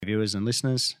viewers and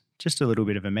listeners. Just a little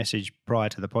bit of a message prior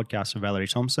to the podcast with Valerie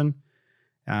Thompson.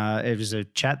 It was a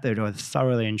chat that I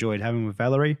thoroughly enjoyed having with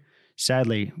Valerie.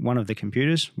 Sadly, one of the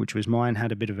computers, which was mine,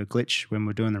 had a bit of a glitch when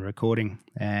we're doing the recording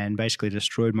and basically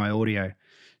destroyed my audio.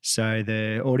 So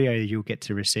the audio you'll get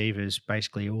to receive is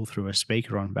basically all through a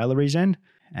speaker on Valerie's end.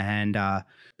 And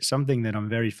something that I'm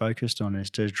very focused on is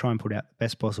to try and put out the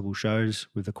best possible shows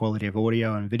with the quality of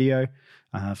audio and video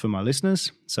for my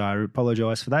listeners. So I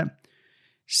apologise for that.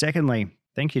 Secondly,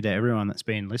 thank you to everyone that's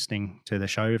been listening to the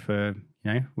show for,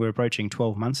 we're approaching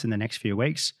 12 months in the next few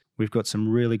weeks. We've got some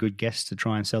really good guests to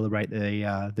try and celebrate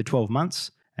the 12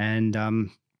 months. And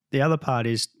the other part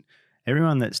is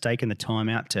everyone that's taken the time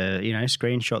out to,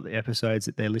 screenshot the episodes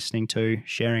that they're listening to,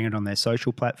 sharing it on their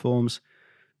social platforms,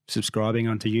 subscribing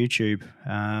onto YouTube,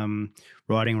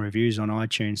 writing reviews on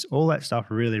iTunes, all that stuff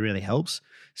really, really helps.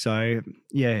 So,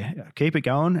 yeah, keep it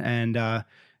going and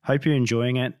hope you're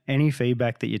enjoying it. Any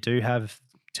feedback that you do have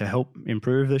to help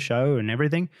improve the show and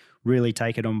everything, really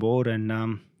take it on board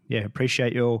and,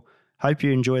 appreciate you all. Hope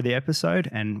you enjoy the episode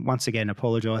and once again,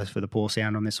 apologise for the poor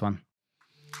sound on this one.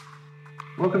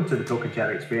 Welcome to the Talk and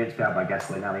Chatter Experience powered by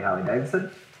Gasoline Alley Harley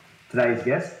Davidson. Today's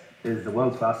guest is the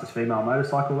world's fastest female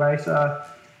motorcycle racer,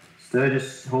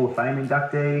 Sturgis Hall of Fame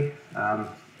inductee,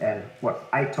 and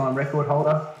 8-time record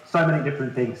holder. So many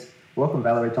different things. Welcome,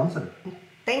 Valerie Thompson.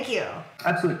 Thank you.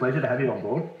 Absolute pleasure to have you on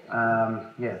board.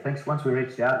 Thanks once we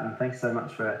reached out, and thanks so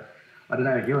much for,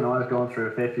 you and I have gone through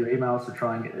a fair few emails to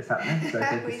try and get this happening. So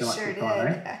thank you so much for your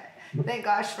time. Thank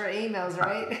gosh for emails,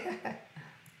 right?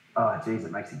 Oh, geez,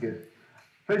 it makes it good.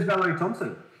 Who's Valerie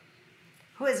Thompson?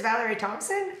 Who is Valerie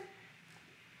Thompson?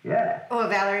 Yeah. Oh,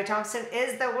 Valerie Thompson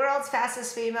is the world's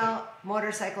fastest female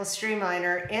motorcycle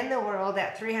streamliner in the world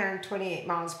at 328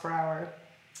 miles per hour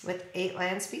with 8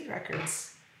 land speed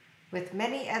records, with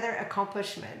many other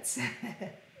accomplishments.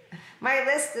 My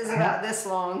list is about this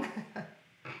long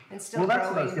and still growing. Well,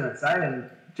 that's what I was going to say, and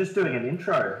just doing an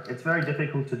intro, it's very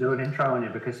difficult to do an intro on you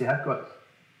because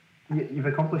you've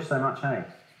accomplished so much, hey?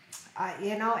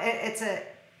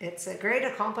 It's a great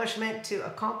accomplishment to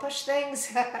accomplish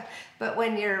things, but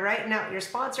when you're writing out your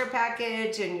sponsor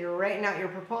package and you're writing out your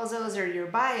proposals or your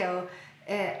bio,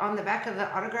 on the back of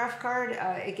the autograph card,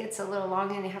 it gets a little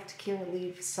long and you have to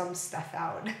leave some stuff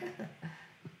out.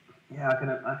 Yeah,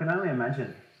 I can only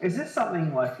imagine. Is this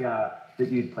something like that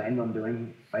you'd planned on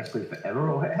doing basically forever,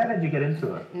 or how did you get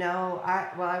into it? No,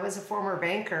 I was a former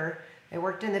banker. I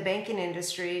worked in the banking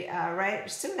industry right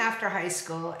soon after high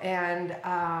school, and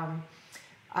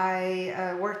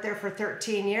I worked there for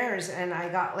 13 years, and I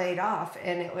got laid off,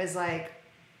 and it was like,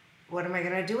 what am I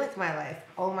going to do with my life?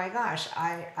 Oh my gosh,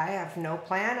 I have no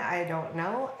plan. I don't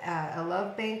know. I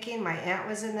love banking. My aunt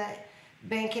was in the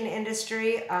banking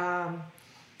industry.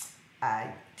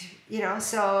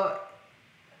 So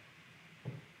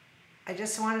I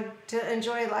just wanted to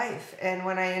enjoy life. And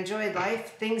when I enjoyed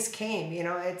life, things came.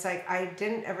 It's like I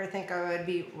didn't ever think I would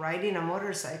be riding a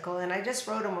motorcycle. And I just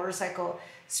rode a motorcycle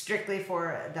strictly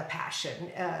for the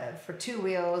passion, for 2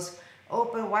 wheels,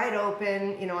 wide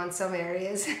open, on some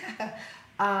areas.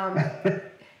 I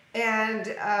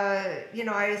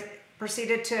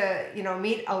proceeded to,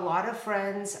 meet a lot of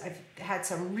friends. I've had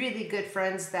some really good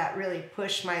friends that really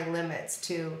pushed my limits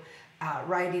to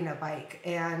riding a bike,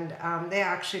 and they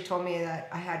actually told me that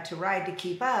I had to ride to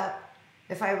keep up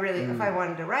if I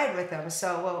wanted to ride with them.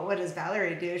 So, what does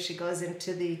Valerie do? She goes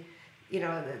into the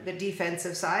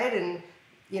defensive side and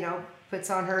puts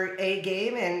on her A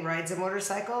game and rides a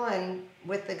motorcycle and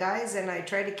with the guys, and I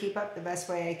try to keep up the best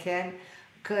way I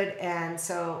could. And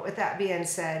so, with that being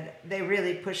said, they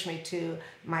really pushed me to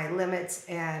my limits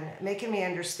and making me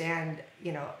understand,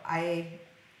 I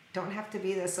don't have to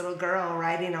be this little girl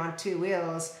riding on 2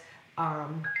 wheels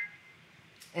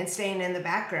and staying in the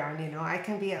background. I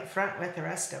can be up front with the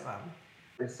rest of them.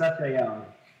 It's such a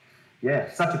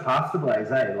path to blaze,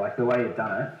 like the way you've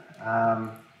done it.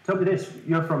 Tell me this,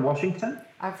 you're from Washington?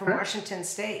 I'm from Washington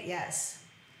State, yes.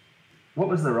 What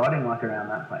was the riding like around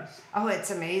that place? Oh,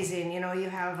 it's amazing. You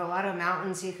have a lot of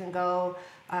mountains you can go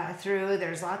through.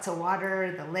 There's lots of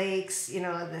water, the lakes,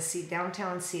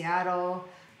 downtown Seattle.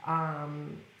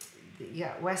 You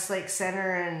got Westlake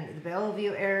Center and the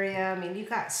Bellevue area. I mean, you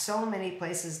got so many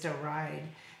places to ride.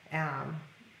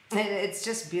 It's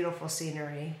just beautiful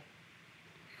scenery.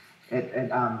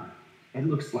 It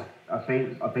looks like I've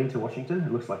been to Washington.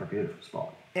 It looks like a beautiful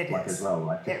spot. It is. As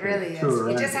well. It really is.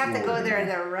 You just have to go there in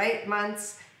the right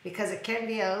months because it can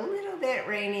be a little bit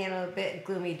rainy and a bit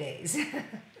gloomy days.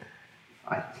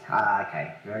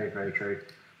 Okay, very, very true.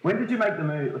 When did you make the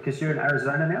move? Because you're in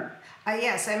Arizona now?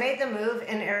 Yes, I made the move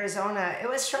in Arizona. It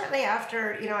was shortly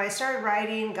after, I started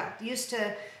riding, got used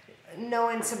to,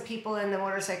 knowing some people in the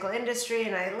motorcycle industry,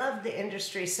 and I loved the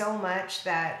industry so much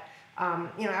that,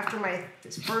 after my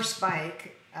first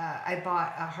bike, I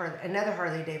bought another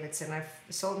Harley Davidson. I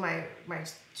sold my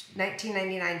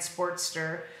 1999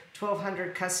 Sportster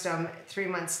 1200 Custom 3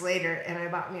 months later, and I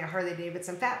bought me a Harley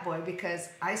Davidson Fat Boy because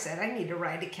I said I need to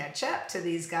ride to catch up to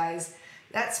these guys.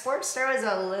 That Sportster was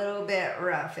a little bit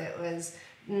rough. It was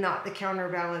not the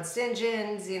counterbalanced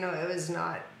engines, it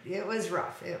was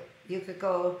rough. You could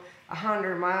go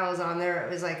 100 miles on there. It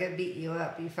was like it beat you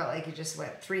up. You felt like you just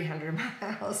went 300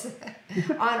 miles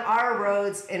on our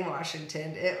roads in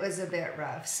Washington. It was a bit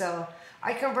rough. So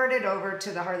I converted over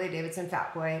to the Harley Davidson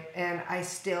Fat Boy, and I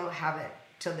still have it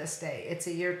till this day. It's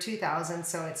a year 2000,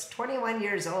 so it's 21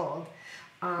 years old.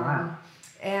 Wow.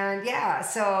 And yeah,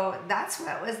 so that's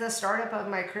what was the startup of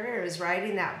my career, is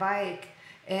riding that bike.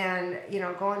 And,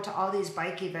 going to all these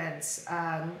bike events,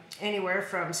 anywhere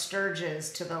from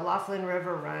Sturgis to the Laughlin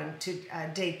River Run to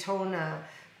Daytona,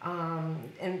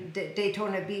 and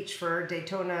Daytona Beach for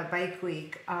Daytona Bike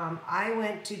Week. I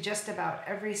went to just about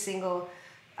every single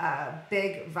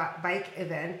big bike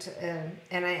event,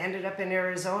 and I ended up in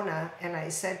Arizona. And I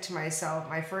said to myself,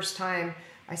 my first time,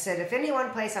 I said, if any one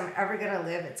place I'm ever going to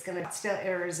live, it's going to still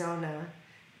Arizona.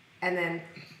 And then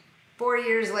 4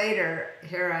 years later,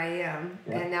 here I am,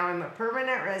 and now I'm a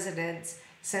permanent resident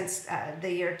since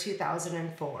the year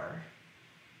 2004.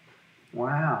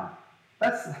 Wow.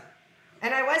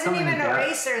 And I wasn't even a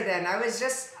racer then. I was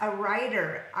just a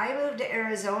rider. I moved to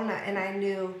Arizona, and I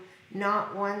knew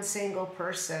not one single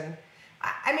person.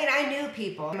 I knew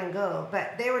people come and go,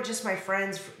 but they were just my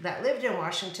friends that lived in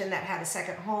Washington that had a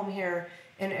second home here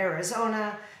in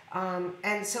Arizona.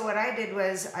 And so what I did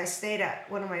was I stayed at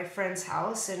one of my friend's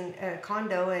house in a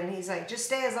condo, and he's like, just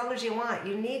stay as long as you want.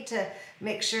 You need to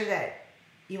make sure that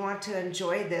you want to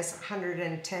enjoy this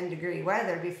 110-degree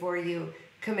weather before you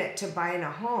commit to buying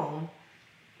a home.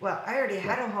 Well, I already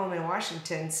had a home in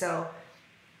Washington, so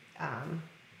I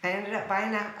ended up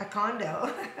buying a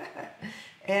condo.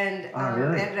 And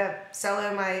really? I ended up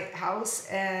selling my house,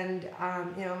 and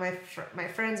my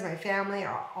friends, my family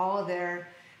are all there.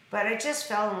 But I just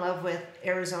fell in love with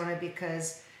Arizona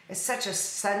because it's such a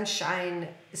sunshine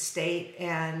state,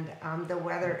 and the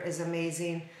weather is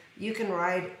amazing. You can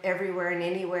ride everywhere and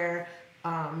anywhere.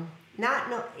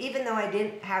 Even though I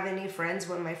didn't have any friends,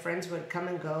 when my friends would come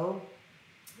and go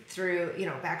through,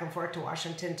 back and forth to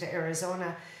Washington to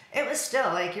Arizona, it was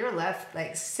still like you're left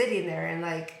like sitting there and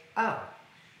like, oh,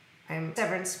 I'm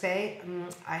severance pay.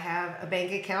 I have a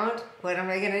bank account. What am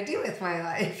I going to do with my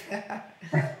life?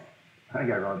 I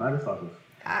go ride motorcycles.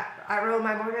 I rode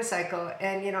my motorcycle,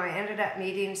 and I ended up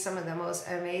meeting some of the most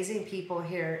amazing people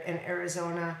here in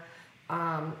Arizona,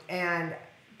 and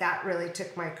that really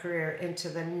took my career into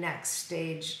the next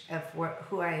stage of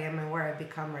who I am and where I've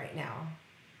become right now.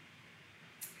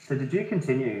 So did you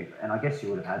continue, and I guess you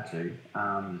would have had to,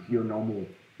 your normal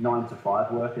 9 to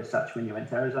 5 work as such when you went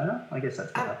to Arizona? I guess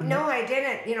that's what happened. No, I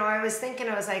didn't. I was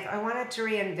like, I wanted to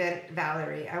reinvent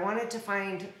Valerie. I wanted to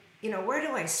find, where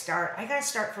do I start? I got to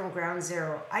start from ground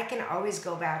zero. I can always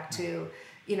go back to,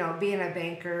 being a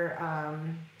banker.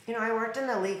 I worked in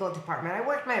the legal department. I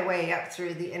worked my way up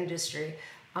through the industry.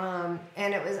 And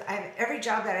it was, every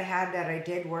job that I had that I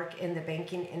did work in the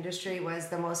banking industry was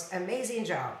the most amazing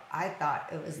job. I thought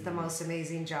it was the most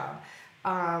amazing job.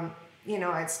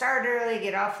 I'd start early,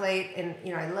 get off late, and,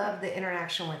 I love the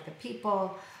interaction with the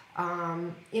people.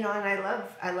 And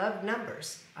I love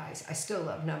numbers. I still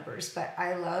love numbers, but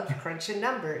I loved crunching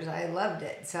numbers. I loved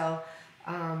it. So,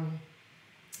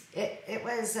 it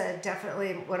was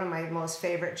definitely one of my most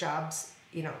favorite jobs,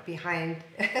 behind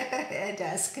a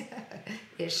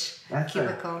desk-ish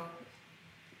cubicle.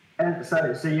 And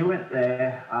so you went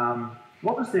there.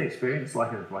 What was the experience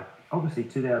like of obviously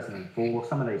 2004,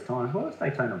 some of these times? What was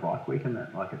Daytona Bike Week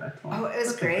like at that time? Oh, it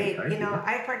was great.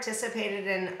 I participated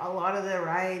in a lot of the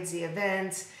rides, the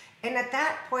events, and at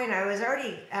that point I was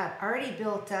already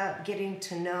built up, getting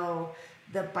to know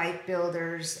the bike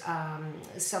builders,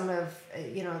 some of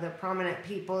the prominent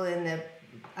people in the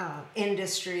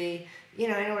industry.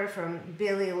 Anywhere from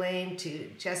Billy Lane to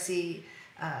Jesse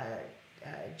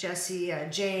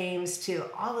James to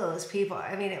all those people.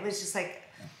 I mean, it was just like,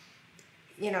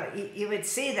 you would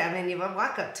see them and you would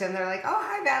walk up to them. They're like, "Oh,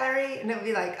 hi, Valerie," and it would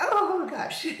be like, "Oh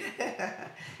gosh,"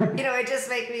 it just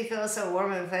made me feel so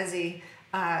warm and fuzzy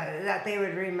that they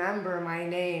would remember my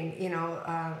name.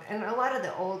 And a lot of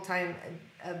the old time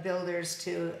builders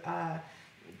too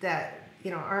that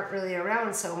aren't really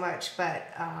around so much, but.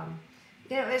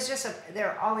 It was just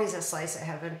they're always a slice of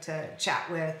heaven to chat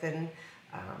with, and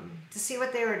to see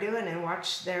what they were doing and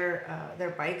watch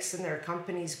their bikes and their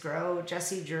companies grow.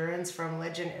 Jesse Jurens from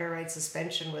Legend Air Ride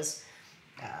Suspension was,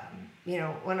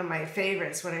 one of my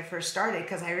favorites when I first started,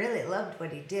 because I really loved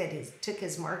what he did. He took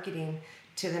his marketing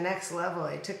to the next level.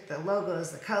 He took the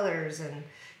logos, the colors, and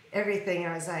everything.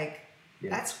 I was like,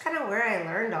 that's kind of where I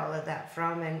learned all of that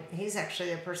from. And he's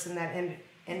actually the person that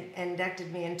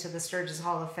inducted me into the Sturgis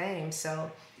Hall of Fame.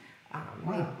 So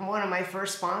one of my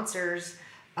first sponsors,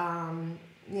 that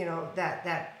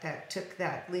took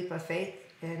that leap of faith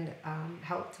and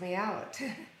helped me out.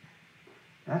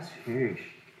 That's huge.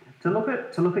 To look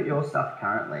at your stuff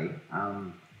currently,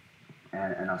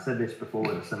 and I've said this before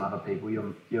with some other people,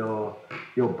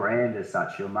 your brand as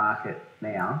such, your market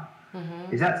now,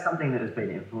 is that something that has been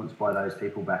influenced by those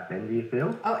people back then, do you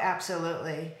feel? Oh,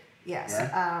 absolutely. Yes.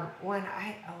 Yeah? What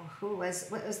was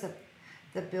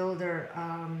the builder?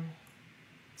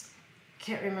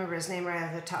 Can't remember his name right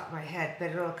off the top of my head, but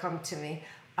it'll come to me.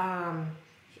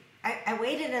 I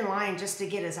waited in line just to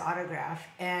get his autograph,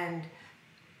 and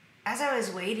as I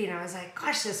was waiting, I was like,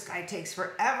 gosh, this guy takes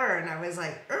forever. And I was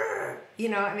like,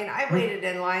 I waited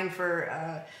in line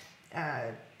for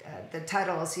the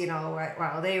Tuttles,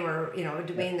 while they were,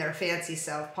 doing their fancy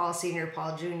stuff, Paul Sr.,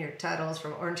 Paul Jr., Tuttles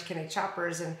from Orange County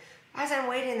Choppers. And as I'm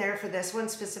waiting there for this one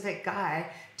specific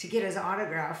guy to get his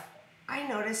autograph, I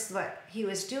noticed what he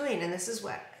was doing. And this is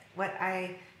what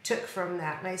I took from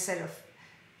that. And I said, if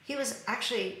he was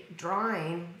actually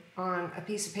drawing on a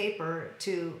piece of paper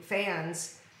to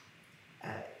fans,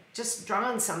 just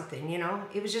drawing something,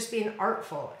 it was just being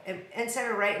artful. And instead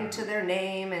of writing to their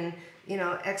name and,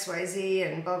 XYZ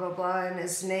and blah, blah, blah, and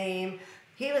his name,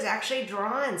 he was actually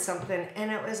drawing something.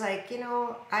 And it was like,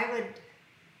 I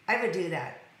would do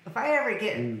that. If I ever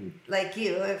get like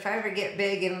you, if I ever get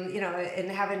big and, and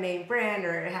have a name brand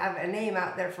or have a name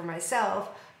out there for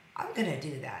myself, I'm going to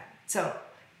do that. So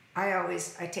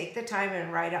I take the time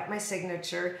and write out my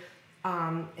signature.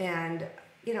 And,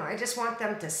 I just want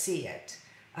them to see it.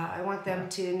 I want them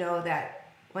to know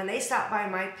that when they stop by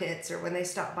my pits or when they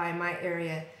stop by my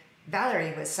area,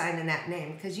 Valerie was signing that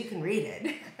name, because you can read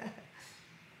it.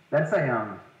 That's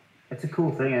it's a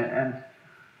cool thing. And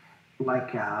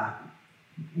like,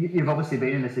 you've obviously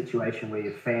been in a situation where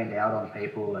you've fanned out on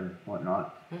people and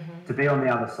whatnot. To be on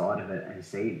the other side of it and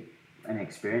see and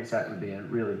experience that would be a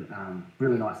really,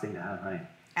 really nice thing to have, hey?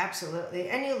 Absolutely.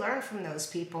 And you learn from those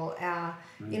people, and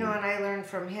I learned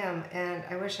from him, and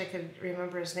I wish I could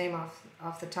remember his name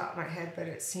off the top of my head, but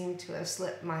it seemed to have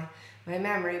slipped my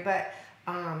memory. But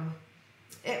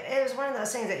it was one of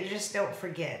those things that you just don't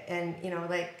forget. And,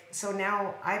 so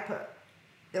now I put,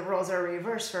 the roles are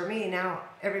reversed for me. Now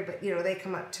everybody, they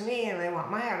come up to me and they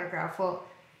want my autograph. Well,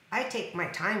 I take my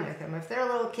time with them. If they're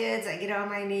little kids, I get on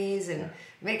my knees and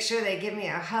make sure they give me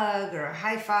a hug or a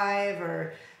high five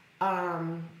or a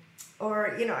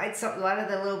lot of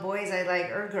the little boys I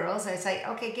like, or girls, I say,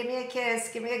 okay, give me a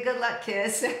kiss, give me a good luck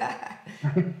kiss.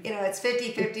 It's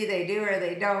 50-50, they do or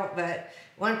they don't, but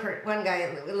one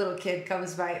guy, a little kid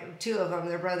comes by, two of them,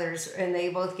 they're brothers, and they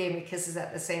both gave me kisses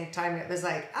at the same time. It was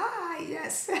like,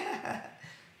 yes. It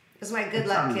was my good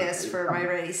luck kiss for my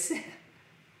race.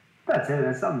 That's it.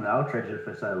 It's something that I'll treasure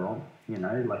for so long.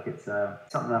 It's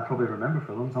something I'll probably remember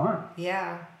for a long time.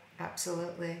 Yeah,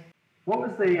 absolutely. What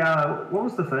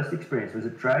was the first experience? Was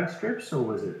it drag strips or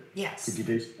was it? Yes. Did you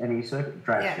do any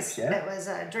drag strips? Yeah. It was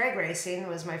drag racing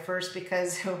was my first,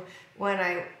 because when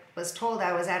I was told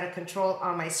I was out of control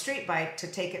on my street bike to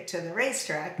take it to the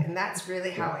racetrack, and that's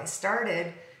really how I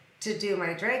started to do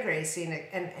my drag racing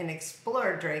and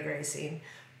explore drag racing.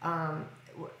 I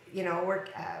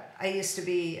used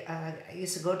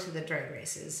to go to the drag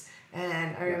races,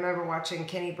 and I remember watching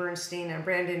Kenny Bernstein and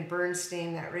Brandon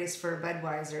Bernstein that raced for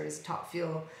Budweiser as Top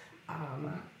Fuel,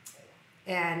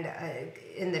 and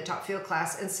in the Top Fuel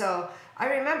class. And so I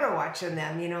remember watching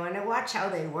them, and I watch how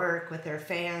they work with their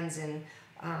fans, and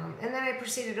then I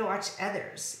proceeded to watch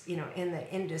others, in the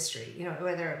industry,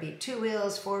 whether it be 2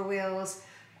 wheels, 4 wheels.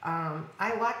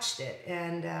 I watched it,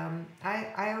 and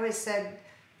I always said,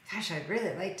 gosh, I'd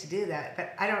really like to do that,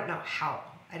 but I don't know how.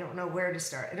 I don't know where to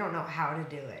start. I don't know how to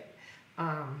do it.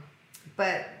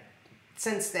 But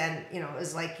since then, it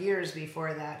was like years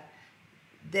before that.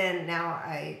 Then now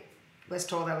I was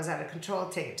told I was out of control,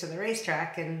 take it to the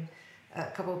racetrack, and a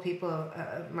couple of people,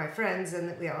 my friends,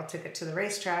 and we all took it to the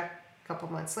racetrack a couple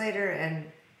months later, and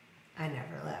I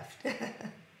never left.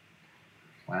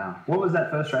 Wow. What was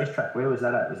that first racetrack? Where was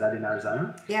that at? Was that in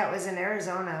Arizona? Yeah, it was in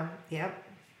Arizona. Yep.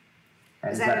 And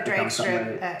it was at a drag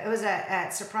strip. It was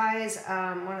at Surprise,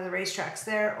 one of the racetracks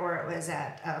there, or it was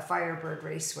at Firebird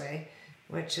Raceway,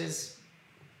 which is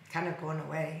kind of going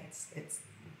away. It's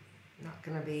not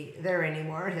going to be there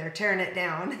anymore. They're tearing it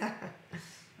down.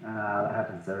 That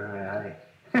happens everywhere,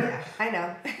 Yeah, I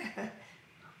know.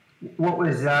 What were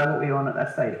you on at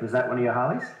that stage? Was that one of your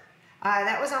Harleys?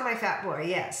 That was on my Fat Boy,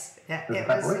 yes. Yeah, it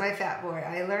was my Fat Boy.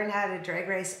 I learned how to drag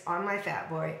race on my Fat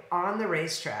Boy on the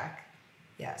racetrack.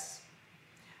 Yes.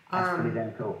 That's pretty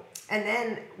damn cool. And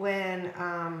then when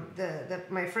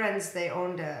my friends, they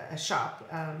owned a shop,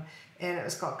 and it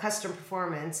was called Custom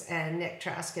Performance, and Nick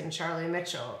Trask and Charlie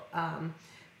Mitchell.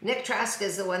 Nick Trask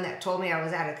is the one that told me I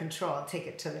was out of control, take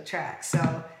it to the track.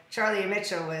 So Charlie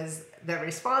Mitchell was the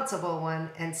responsible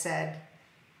one and said,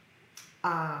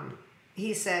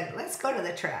 he said, let's go to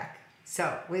the track.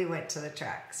 So we went to the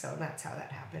track. So that's how that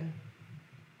happened.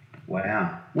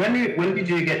 Wow. When did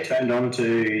you get turned on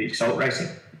to salt racing?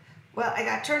 Well, I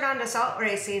got turned on to salt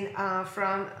racing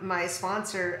from my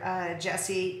sponsor,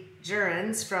 Jesse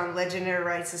Jurens from Legendary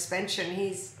Ride Suspension.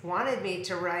 He's wanted me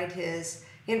to ride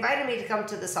he invited me to come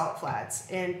to the Salt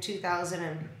Flats in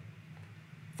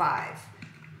 2005.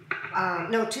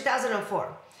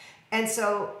 2004. And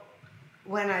so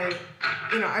when I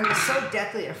was so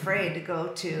deathly afraid to go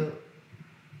to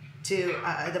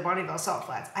the Bonneville Salt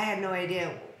Flats. I had no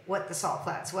idea what the Salt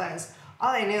Flats was.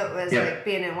 All I knew it was like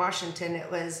being in Washington,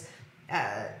 it was,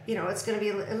 it's going to be,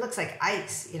 it looks like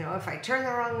ice. If I turn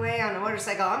the wrong way on a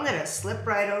motorcycle, I'm going to slip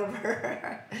right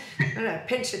over. I'm going to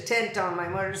pinch a tent on my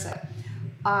motorcycle.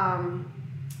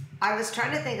 I was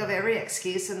trying to think of every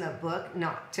excuse in the book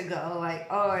not to go, like,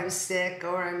 oh, I'm sick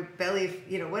or I'm belly,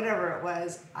 whatever it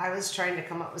was. I was trying to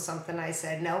come up with something. I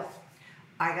said, nope,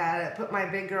 I got to put my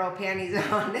big girl panties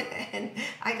on and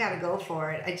I got to go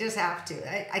for it. I just have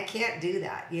to. I can't do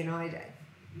that.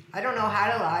 I don't know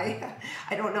how to lie.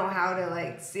 I don't know how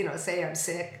to say I'm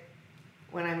sick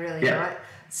when I'm really not.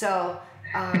 So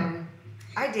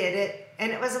I did it.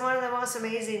 And it was one of the most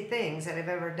amazing things that I've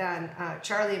ever done.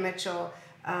 Charlie Mitchell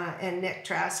and Nick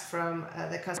Trask from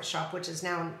the Custom Shop, which is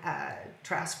now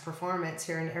Trask Performance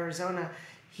here in Arizona,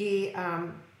 he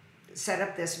set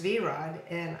up this V-Rod,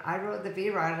 and I rode the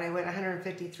V-Rod, and I went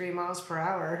 153 miles per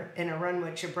hour in a run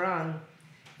with Chabrung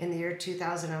in the year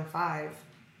 2005.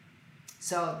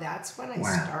 So that's when I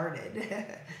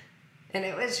started. And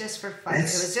it was just for fun. It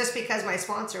was just because my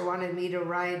sponsor wanted me to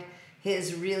ride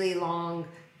his really long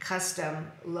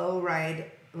custom low ride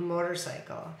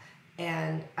motorcycle.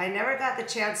 And I never got the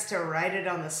chance to ride it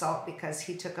on the salt because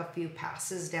he took a few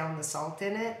passes down the salt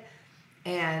in it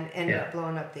and ended up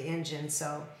blowing up the engine.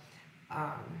 So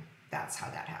that's how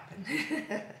that happened.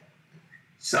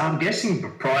 So I'm guessing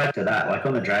prior to that, like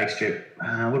on the drag strip,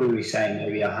 what were we saying?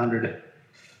 Maybe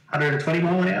 120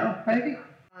 mile an hour, maybe?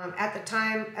 At the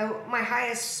time, my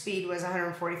highest speed was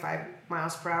 145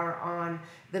 miles per hour on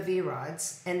the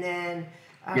V-Rods. And then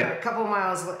a couple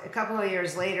of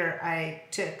years later, I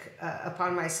took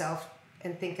upon myself,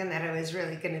 and thinking that I was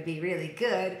really going to be really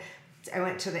good, I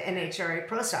went to the NHRA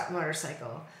Pro Stock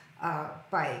motorcycle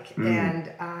bike.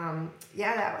 And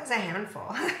that was a handful,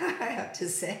 I have to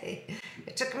say.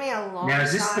 It took me a long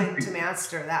time to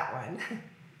master that one.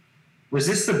 Was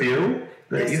this the Buell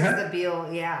that you had? This is the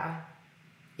Buell, yeah.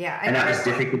 Yeah. And that was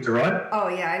difficult to ride? Oh,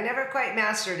 yeah. I never quite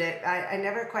mastered it. I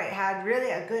never quite had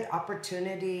really a good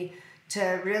opportunity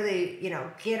to really,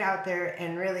 get out there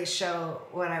and really show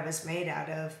what I was made out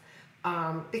of.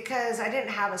 Because I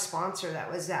didn't have a sponsor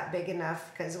that was that big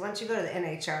enough. Because once you go to the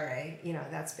NHRA,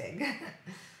 that's big.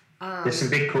 There's some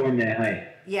big coin there,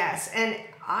 hey? Yes. And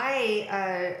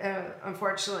I,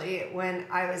 unfortunately, when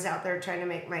I was out there trying to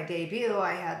make my debut,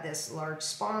 I had this large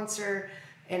sponsor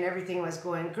and everything was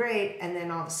going great. And then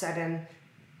all of a sudden,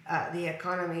 the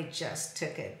economy just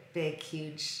took a big,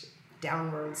 huge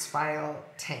downward spiral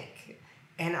tank.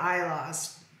 And I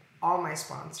lost all my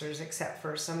sponsors except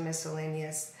for some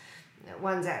miscellaneous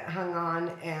ones that hung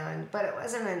on. But it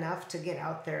wasn't enough to get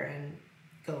out there and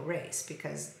go race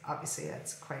because obviously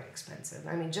that's quite expensive.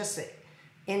 I mean, just the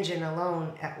engine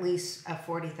alone, at least a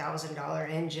 $40,000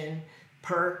 engine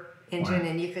per engine. Wow.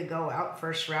 And you could go out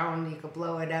first round, you could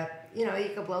blow it up. You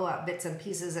could blow out bits and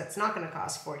pieces. That's not going to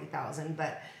cost $40,000,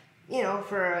 but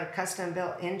for a custom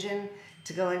built engine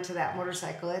to go into that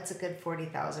motorcycle, it's a good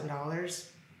 $40,000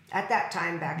 at that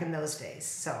time back in those days.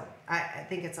 So I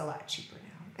think it's a lot cheaper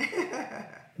now.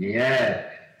 Yeah.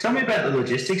 Tell me about the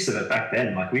logistics of it back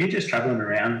then. Like, were you just traveling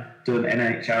around doing the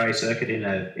NHRA circuit in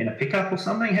a pickup or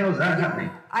something? How was that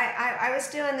happening? I was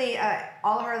doing the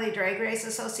All Harley Drag Race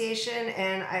Association,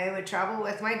 and I would travel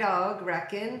with my dog,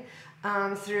 Reckon,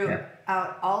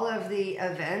 throughout all of the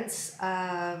events.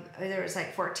 There was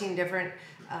like 14 different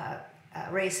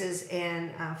races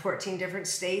in 14 different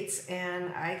states,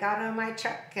 and I got on my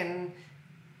truck and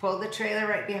pulled the trailer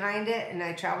right behind it, and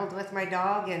I traveled with my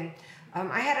dog. And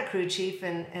I had a crew chief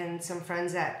and some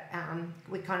friends that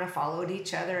we kind of followed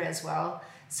each other as well.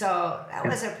 So that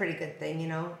was a pretty good thing,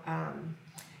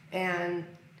 and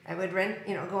I would rent,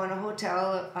 go in a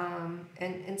hotel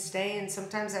and stay, and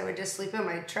sometimes I would just sleep in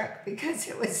my truck because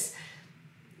it was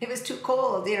too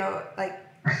cold, like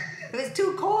it was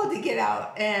too cold to get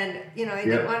out, and I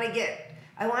didn't want to get.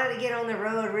 I wanted to get on the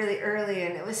road really early,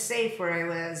 and it was safe where I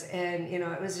was, and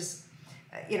it was just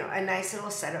a nice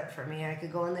little setup for me. I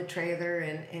could go in the trailer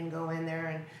and go in there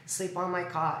and sleep on my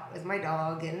cot with my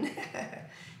dog, and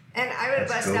and I would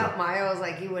bust out miles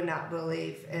like you would not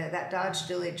believe. That Dodge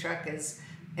Dually truck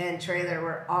and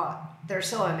trailer they're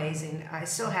so amazing. I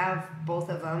still have both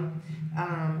of them.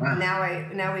 Wow.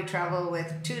 Now we travel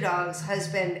with 2 dogs,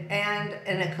 husband and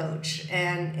a coach,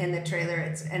 and in the trailer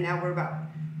and now we're about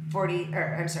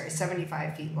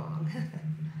 75 feet long.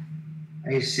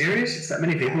 Are you serious? It's that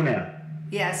many people now?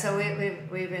 Yeah, so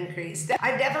we've increased.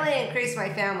 I've definitely increased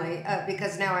my family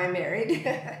because now I'm married,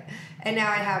 and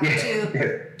now I have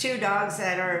two dogs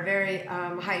that are very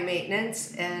high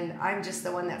maintenance, and I'm just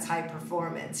the one that's high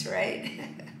performance, right?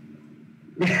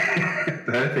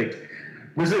 Perfect.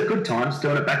 Was it good times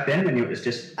doing it back then when it was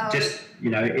just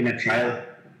in a trailer?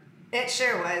 It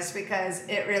sure was, because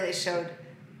it really showed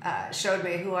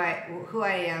me who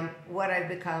I am, what I've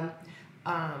become,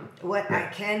 what I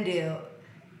can do.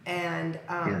 And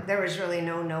there was really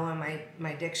no in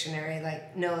my dictionary.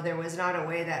 Like, no, there was not a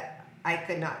way that I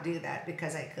could not do that,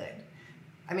 because I could.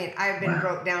 I mean, I've been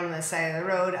broke down on the side of the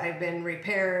road. I've been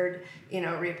repairing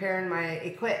my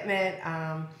equipment.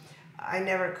 I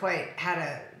never quite had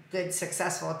a good,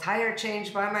 successful tire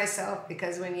change by myself,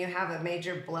 because when you have a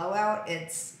major blowout,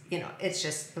 it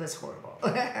was horrible.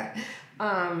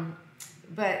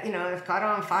 But, I've caught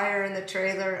on fire in the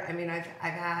trailer. I mean, I've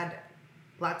had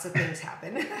lots of things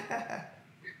happen.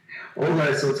 All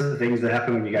those sorts of things that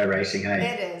happen when you go racing, hey?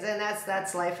 It is, and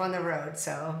that's life on the road.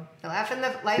 So life in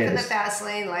the fast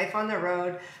lane, life on the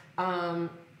road.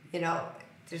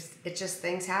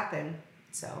 Things happen.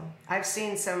 So I've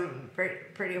seen some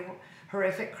pretty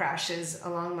horrific crashes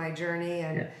along my journey,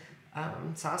 and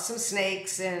saw some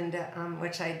snakes, and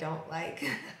which I don't like.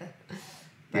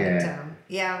 But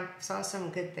saw some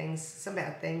good things, some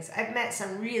bad things. I've met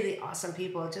some really awesome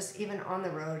people just even on the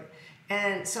road,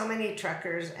 and so many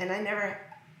truckers, and I never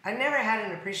had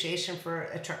an appreciation for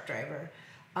a truck driver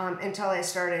until I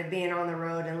started being on the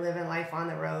road and living life on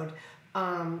the road.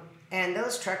 And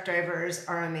those truck drivers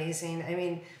are amazing. I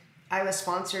mean, I was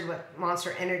sponsored with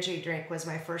Monster Energy Drink, was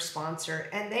my first sponsor,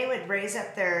 and they would raise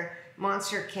up their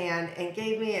Monster can and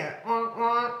gave me a honk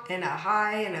honk and a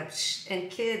hi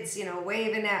and kids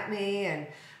waving at me, and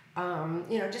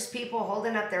just people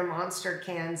holding up their Monster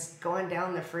cans going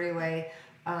down the freeway,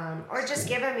 or just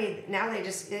giving me, now they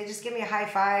just give me high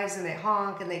fives, and they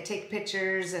honk and they take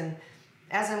pictures, and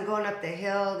as I'm going up the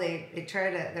hill they're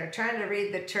trying to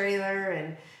read the trailer,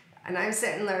 and I'm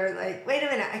sitting there like, wait a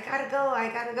minute, I gotta go,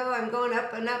 I'm going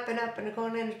up and up and up and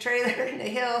going in a trailer in the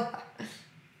hill.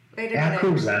 Wait a minute. How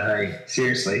cool is that, hey?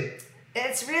 Seriously?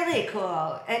 It's really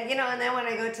cool. And and then when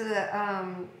I go to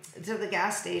the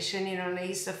gas station, and I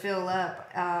used to fill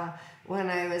up when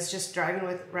I was just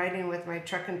riding with my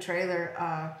truck and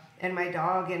trailer and my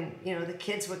dog, and the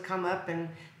kids would come up and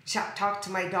talk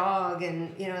to my dog,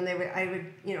 and and I would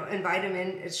invite them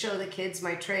in and show the kids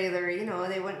my trailer.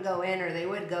 They wouldn't go in, or they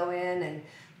would go in,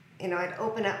 and I'd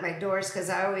open up my doors, because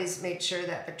I always made sure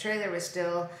that the trailer was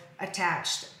still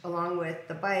attached along with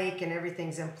the bike, and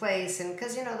everything's in place, and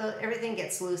because everything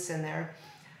gets loose in there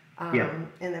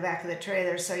in the back of the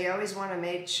trailer, so you always want to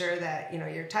make sure that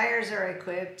your tires are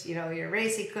equipped, your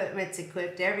race equipment's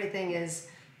equipped, everything is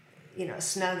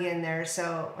snug in there.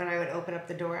 So when I would open up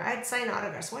the door, I'd sign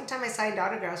autographs. One time I signed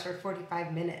autographs for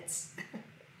 45 minutes.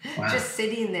 Wow. Just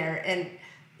sitting there, and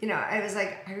I was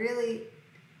like, I really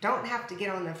don't have to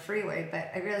get on the freeway, but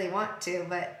I really want to,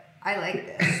 but I like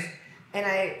this. And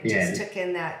I just took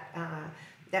in that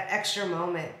extra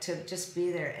moment to just be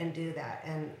there and do that.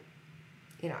 And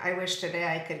I wish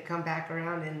today I could come back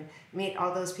around and meet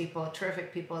all those people,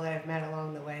 terrific people that I've met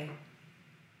along the way.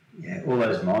 Yeah, all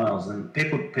those miles, and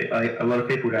a lot of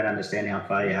people don't understand how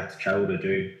far you have to travel to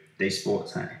do these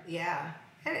sports, hey? Yeah,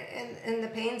 and the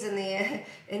pains and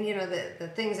the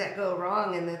things that go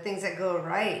wrong and the things that go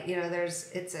right.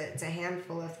 It's a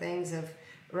handful of things of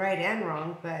right and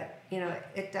wrong, but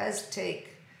it does take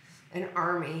an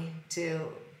army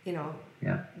to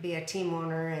be a team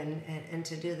owner and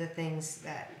to do the things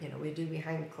that we do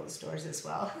behind closed doors as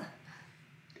well.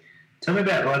 Tell me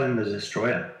about riding the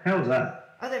Destroyer. How was that?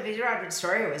 Oh, the V-Rod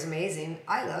Destroyer was amazing.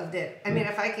 I loved it. I mean,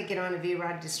 if I could get on a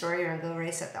V-Rod Destroyer and go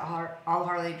race at the All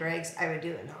Harley Drags, I would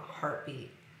do it in a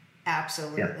heartbeat.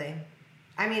 Absolutely. Yeah.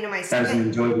 I mean, in my That was an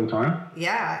enjoyable time.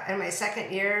 Yeah, in my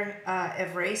second year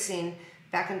of racing,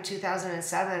 back in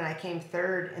 2007, I came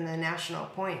third in the national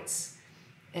points.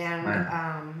 And,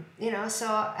 Wow. so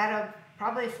out of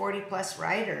probably 40 plus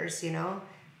riders,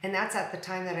 and that's at the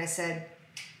time that I said,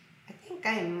 I think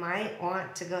I might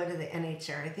want to go to the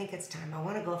NHR. I think it's time. I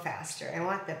want to go faster. I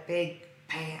want the big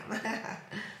bam.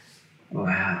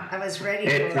 Wow. I was ready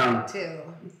for it too.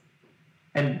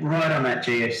 And right on that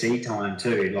GFC time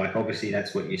too, like obviously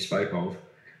that's what you spoke of.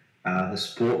 The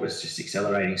sport was just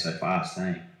accelerating so fast,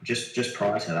 eh? Just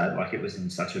prior to that, like it was in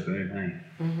such a boom, eh?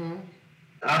 Mm-hmm.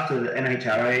 After the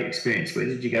NHRA experience, where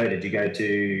did you go? Did you go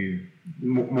to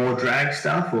more drag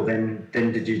stuff, or then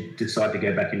did you decide to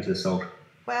go back into the salt?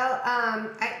 Well,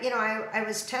 I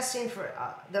was testing for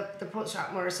the Pro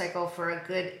Shop motorcycle for a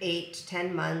good 8 to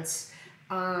 10 months.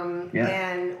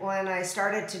 And when I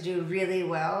started to do really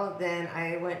well, then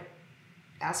I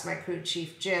asked my crew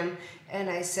chief, Jim,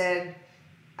 and I said,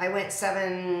 I went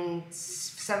 7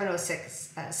 seconds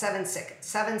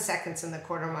in the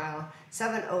quarter mile,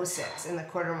 7:06 in the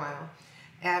quarter mile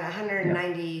at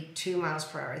 192 miles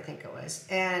per hour, I think it was.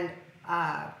 And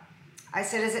I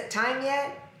said, is it time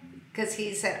yet? Because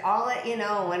he said, I'll let you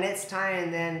know when it's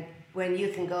time, then when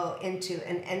you can go into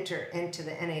and enter into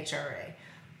the NHRA,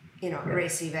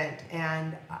 race event.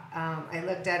 And I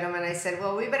looked at him and I said,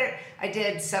 well, I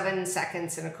did 7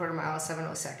 seconds in a quarter mile,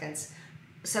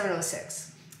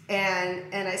 7:06.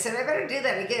 And I said, I better do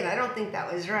that again. I don't think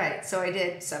that was right. So I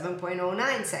did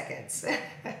 7.09 seconds.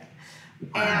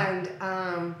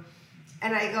 Wow.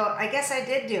 And I go, I guess I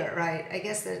did do it right. I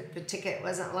guess the ticket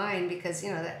wasn't lying because,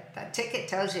 that ticket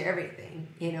tells you everything,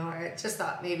 I just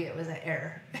thought maybe it was an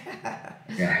error.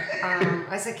 Yeah.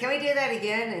 I said, can we do that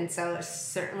again? And so it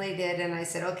certainly did. And I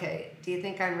said, okay, do you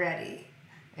think I'm ready?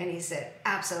 And he said,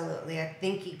 absolutely. I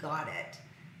think you got it.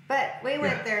 But we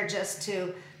went there just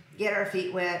to get our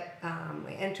feet wet.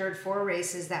 We entered 4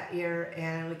 races that year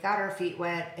and we got our feet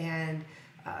wet and,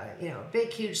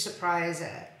 big, huge surprise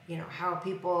at, how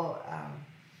people,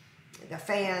 the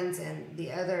fans and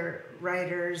the other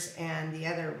riders and the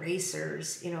other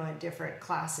racers, in different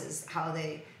classes, how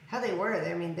they were.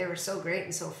 I mean, they were so great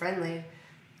and so friendly.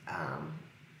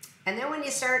 And then when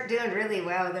you start doing really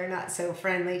well, they're not so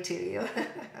friendly to you.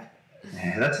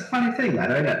 Yeah, that's a funny thing, that,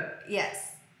 isn't it?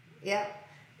 Yes. Yep.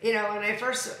 When I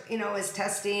first, was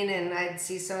testing and I'd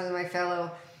see some of my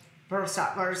fellow pro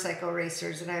stock motorcycle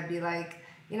racers and I'd be like,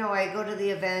 I go to the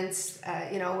events,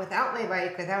 without my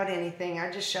bike, without anything. I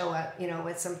just show up,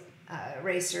 with some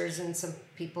racers and some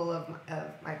people of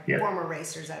my former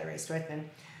racers that I raced with. And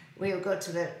we would go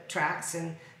to the tracks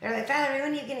and they're like, Valerie,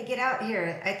 when are you going to get out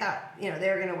here? I thought, they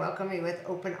were going to welcome me with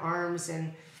open arms.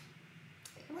 And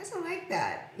it wasn't like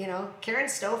that. Karen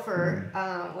Stouffer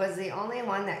was the only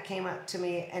one that came up to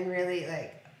me and really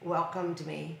welcomed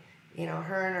me.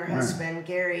 Her and her husband,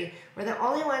 Gary, were the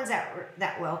only ones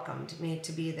that welcomed me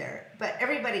to be there. But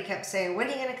everybody kept saying, when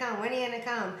are you going to come? When are you going to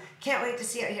come? Can't wait to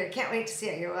see it here. Can't wait to see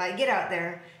it here. Well, I get out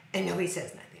there and nobody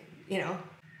says nothing,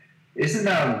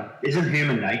 Isn't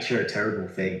human nature a terrible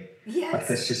thing? Yes. Like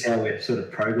that's just how we're sort of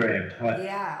programmed.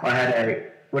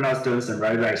 When I was doing some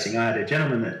road racing, I had a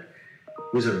gentleman that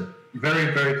was a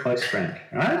very, very close friend,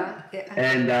 right?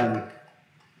 And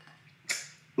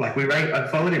I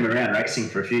followed him around racing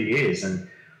for a few years and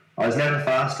I was never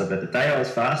faster, but the day I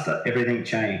was faster, everything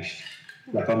changed,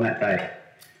 on that day.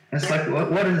 And it's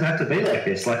what does it have to be like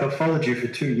this? I've followed you for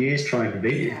 2 years trying to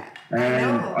beat you.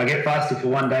 And I get faster for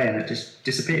one day and it just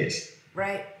disappears.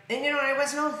 Right. And, I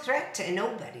was no threat to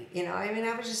nobody,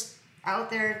 I was just out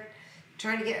there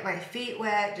trying to get my feet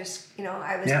wet, just,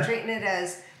 I was treating it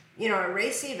as, a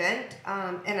race event,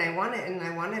 and I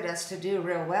wanted us to do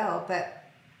real well, but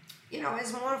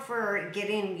it's more for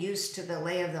getting used to the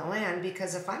lay of the land,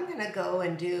 because if I'm going to go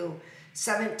and do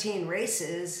 17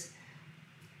 races,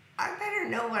 I better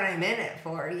know what I'm in it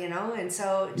for, and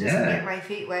so just to get my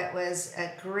feet wet was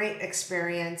a great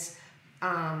experience.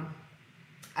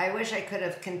 I wish I could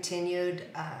have continued,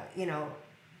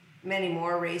 many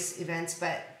more race events,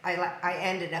 but I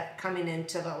ended up coming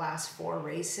into the last 4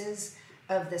 races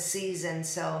of the season,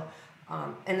 so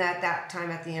and at that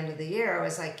time at the end of the year I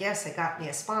was like, yes, I got me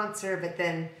a sponsor, but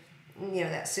then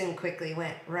that soon quickly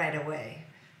went right away.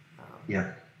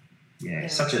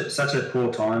 Such a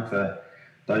poor time for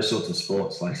those sorts of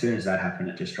sports. As soon as that happened,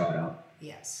 it just dried up.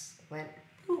 Yes, went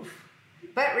poof.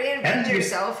 But reinventing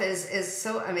yourself is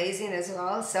so amazing as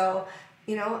well. So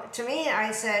to me,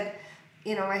 I said,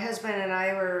 my husband and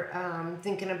I were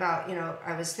thinking about,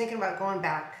 I was thinking about going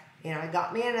back. I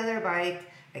got me another bike.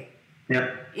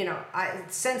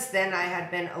 Since then I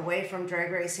had been away from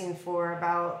drag racing for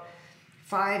about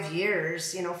 5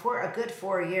 years, for a good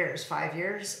 4 years, 5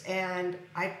 years. And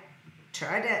I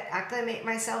tried to acclimate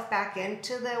myself back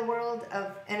into the world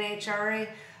of NHRA.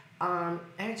 And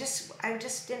I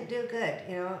just didn't do good.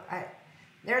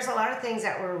 There's a lot of things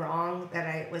that were wrong that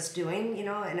I was doing,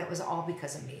 and it was all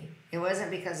because of me. It wasn't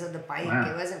because of the bike.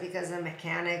 Wow. It wasn't because of the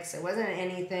mechanics. It wasn't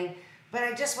anything. But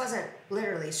I just wasn't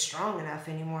literally strong enough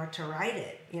anymore to ride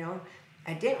it,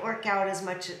 I didn't work out as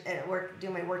much do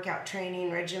my workout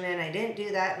training regimen. I didn't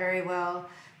do that very well.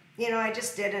 I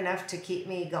just did enough to keep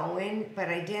me going, but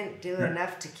I didn't do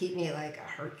enough to keep me like a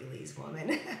Hercules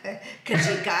woman. Because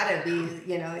you gotta be,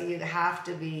 you have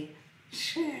to be.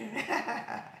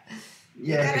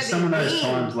 Yeah, because some of those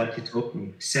times, like you're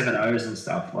talking 7.0s and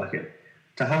stuff, like it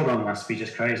to hold on must be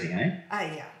just crazy, eh?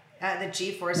 Yeah. The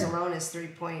G-force alone is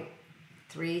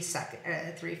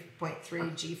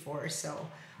 3.3 G-force. So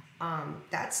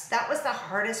that was the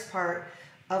hardest part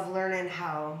of learning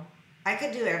how I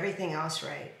could do everything else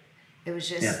right. It was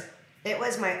just, it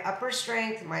was my upper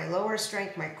strength, my lower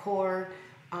strength, my core.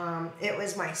 It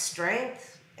was my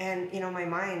strength, and my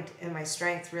mind and my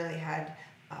strength really had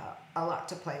a lot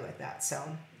to play with that. So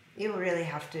you really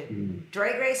have to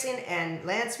drag racing and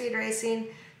land speed racing.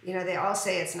 They all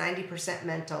say it's 90%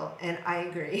 mental, and I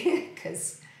agree,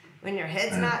 because when your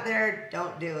head's not there,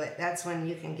 don't do it. That's when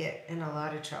you can get in a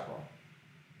lot of trouble.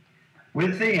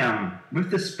 With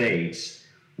the speeds,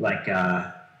 like,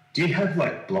 do you have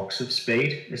like blocks of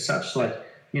speed as such? Like,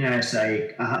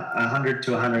 say 100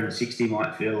 to 160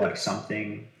 might feel like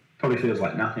something, probably feels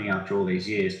like nothing after all these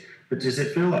years. But does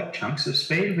it feel like chunks of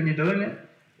speed when you're doing it?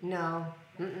 No,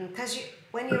 because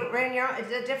when you're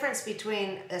the difference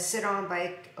between a sit-on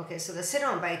bike. Okay, so the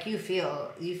sit-on bike, you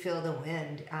feel the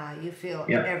wind, you feel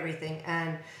everything,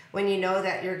 and when you know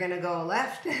that you're going to go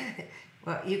left,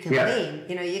 well, you can lean.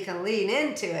 You can lean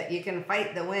into it. You can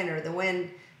fight the wind, or the wind,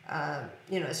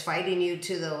 is fighting you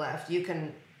to the left. You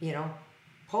can,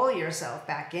 pull yourself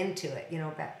back into it.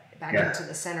 Back into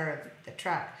the center of the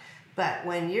track. But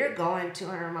when you're going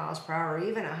 200 miles per hour, or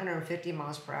even 150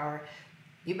 miles per hour,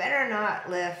 you better not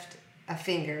lift a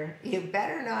finger. You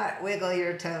better not wiggle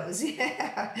your toes.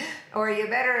 Or you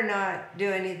better not do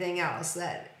anything else.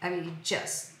 You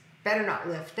just better not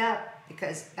lift up,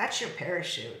 because that's your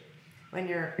parachute. When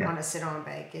you're on a sit-on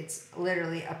bike, it's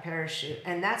literally a parachute.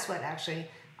 And that's what actually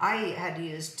I had to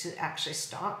use to actually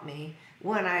stop me.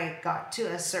 When I got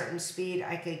to a certain speed,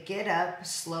 I could get up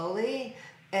slowly,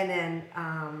 and then,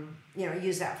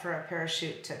 use that for a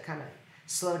parachute to kind of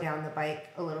slow down the bike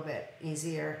a little bit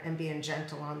easier, and being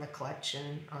gentle on the clutch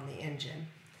and on the engine.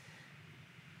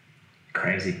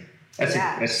 Crazy.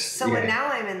 When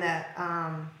now I'm in the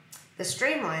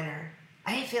streamliner,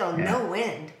 I feel no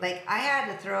wind. Like, I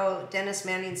had to throw, Dennis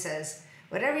Manning says,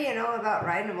 whatever you know about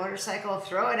riding a motorcycle,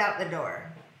 throw it out the door.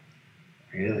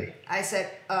 Really? I said,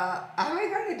 how am I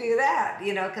going to do that?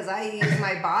 Because I use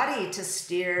my body to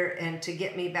steer and to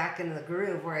get me back into the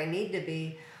groove where I need to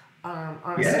be on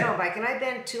a sit-on bike. And I've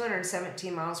been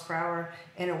 217 miles per hour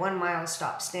in a 1 mile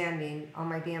stop standing on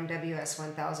my BMW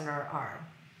S1000RR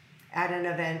at an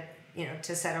event,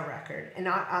 to set a record. And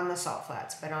not on the salt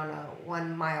flats, but on a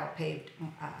 1 mile paved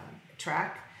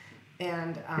track.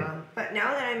 And but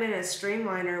now that I'm in a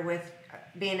streamliner with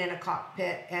being in a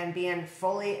cockpit and being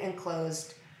fully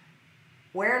enclosed,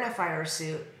 wearing a fire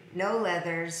suit, no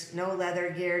leathers, no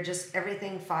leather gear, just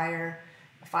everything fire,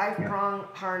 a 5-prong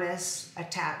harness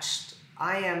attached.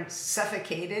 I am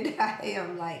suffocated. I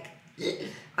am like,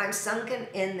 I'm sunken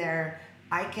in there.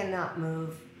 I cannot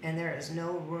move, and there is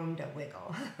no room to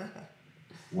wiggle.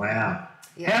 Wow.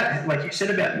 Yeah. Like you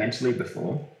said about mentally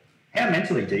before, how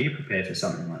mentally do you prepare for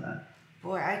something like that?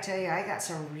 Boy, I tell you, I got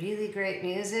some really great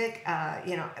music. I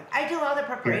do all the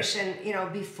preparation,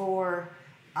 before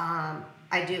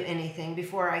I do anything,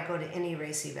 before I go to any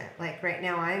race event. Like right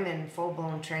now, I'm in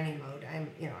full-blown training mode. I'm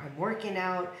working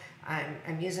out.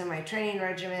 I'm using my training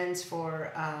regimens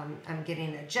for. I'm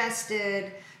getting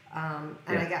adjusted, and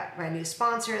I got my new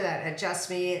sponsor that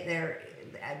adjusts me. They're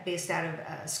based out of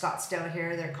Scottsdale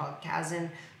here. They're called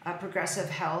Kazan Progressive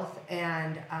Health,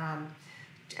 and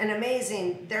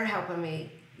amazing. They're helping me,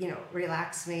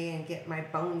 relax me and get my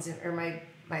bones or my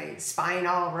spine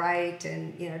all right,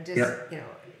 and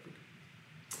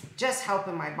just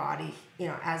helping my body,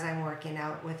 as I'm working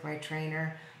out with my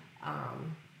trainer.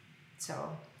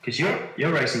 Because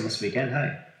you're racing this weekend,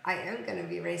 hey? I am going to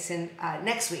be racing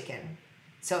next weekend.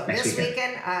 So Next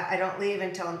weekend I don't leave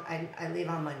until I leave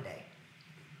on Monday.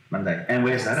 Monday. And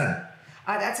where's that at?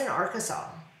 That's in Arkansas.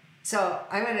 So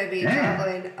I'm going to be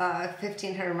traveling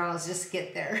 1,500 miles just to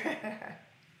get there.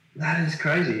 That is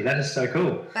crazy. That is so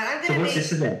cool. But so what's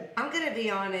this event? I'm going to be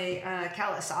on a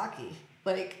Kawasaki.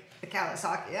 Like a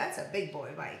Kawasaki, that's a big boy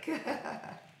bike.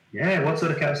 Yeah, what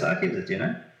sort of Kawasaki is it, do you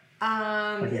know?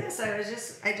 Yes,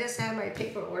 I just had my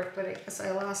paperwork, but I guess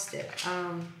I lost it.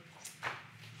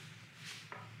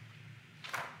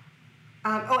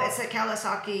 It's a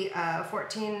Kawasaki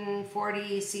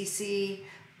 1440cc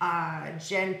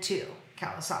Gen 2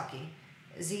 Kawasaki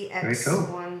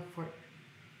ZX144R.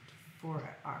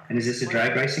 And is this a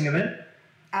drag racing event?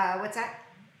 What's that?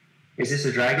 Is this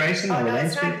a drag racing or no, a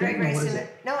it's not a drag racing? racing.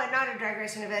 No, not a drag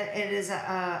racing event. It is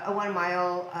a 1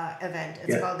 mile event.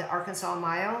 It's called the Arkansas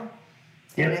Mile,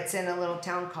 and it's in a little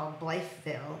town called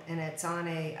Blytheville, and it's on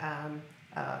a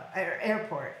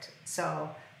airport. So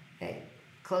they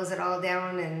close it all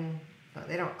down, and well,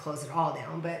 they don't close it all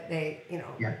down, but they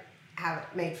have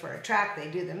it made for a track. They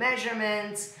do the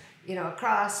measurements,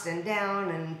 across and down,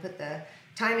 and put the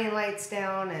timing lights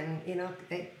down, and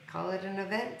they call it an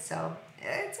event. So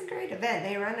it's a great event.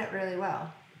 They run it really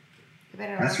well.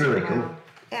 That's really cool.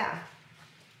 Yeah.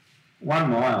 1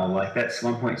 mile, like that's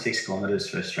 1.6 kilometers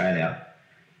for Australia.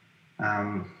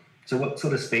 So what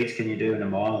sort of speeds can you do in a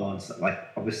mile on? Like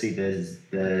obviously there's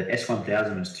the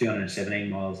S1000 was 217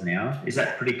 miles an hour. Is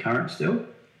that pretty current still?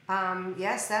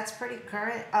 Yes, that's pretty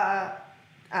current.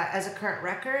 As a current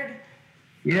record.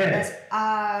 Yeah.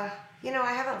 I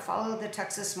haven't followed the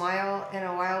Texas Mile in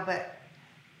a while, but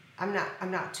I'm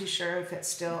not too sure if it's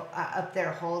still up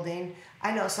there holding.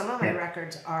 I know some of my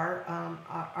records are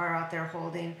out there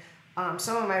holding.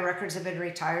 Some of my records have been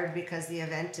retired because the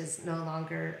event is no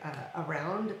longer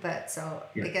around. But so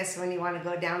I guess when you want to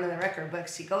go down in the record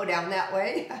books, you go down that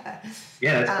way.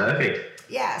 Yeah, that's perfect.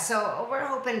 Yeah, so we're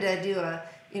hoping to do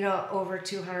over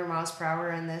 200 miles per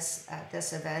hour in this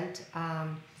event.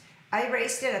 I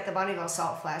raced it at the Bonneville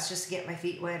Salt Flats just to get my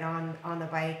feet wet on the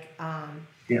bike.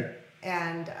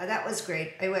 And that was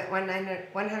great. I went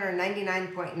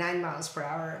 199.9 miles per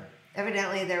hour.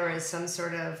 Evidently, there was some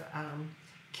sort of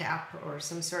cap or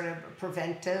some sort of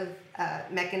preventive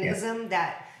mechanism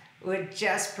that would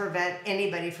just prevent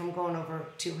anybody from going over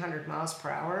 200 miles per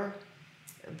hour.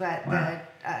 But the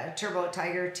Turbo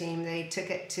Tiger team, they took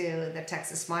it to the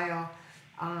Texas Mile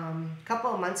a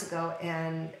couple of months ago,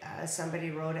 and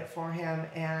somebody rode it for him,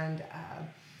 and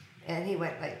he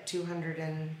went like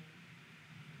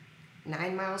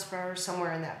 209 miles per hour,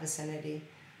 somewhere in that vicinity.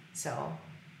 So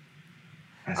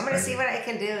I'm going to see what I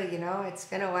can do. It's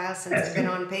been a while since I've been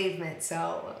on pavement,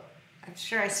 so I'm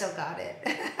sure I still got it.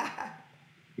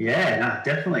 Yeah, no,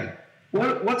 definitely.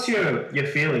 What's your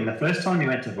feeling the first time you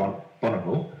went to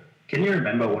Bonneville? Can you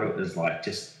remember what it was like?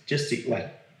 Just to,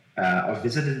 like, I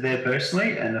visited there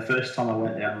personally, and the first time I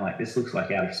went there, I'm like, this looks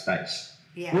like outer space.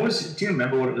 Yeah. Do you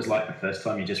remember what it was like the first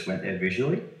time you just went there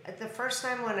visually? The first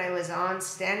time when I was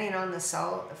standing on the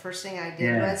salt, the first thing I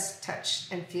did was touch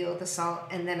and feel the salt,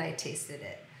 and then I tasted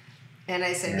it. And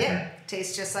I said,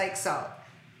 tastes just like salt.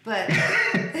 But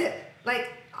like,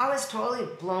 I was totally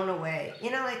blown away.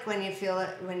 Like when you feel it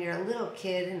when you're a little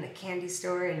kid in the candy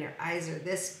store and your eyes are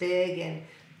this big and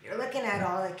you're looking at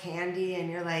all the candy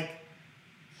and you're like,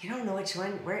 you don't know which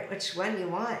one you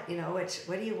want,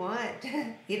 what do you want?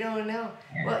 You don't know.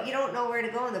 Yeah. Well, you don't know where to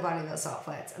go in the Bonneville Salt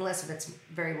Flats unless if it's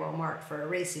very well marked for a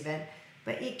race event.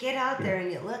 But you get out there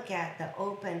and you look at the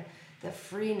open, the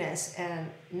freeness and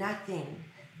nothing,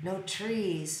 no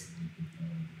trees.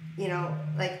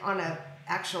 Like on a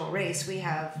actual race, we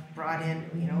have brought in,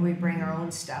 we bring our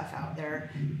own stuff out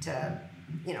there to,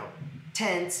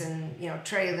 tents and,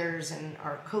 trailers and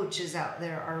our coaches out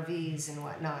there, RVs and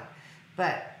whatnot.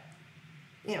 But,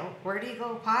 where do you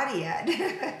go potty at?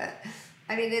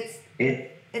 I mean,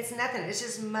 it's nothing. It's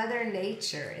just Mother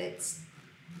Nature. It's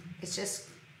just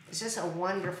a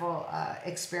wonderful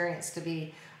experience to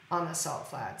be on the Salt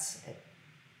Flats.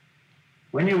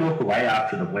 When you walk away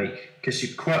after the week, because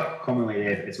you're quite commonly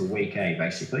there, it's a week,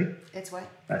 basically. It's what?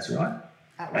 That's right.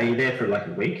 Are you there for like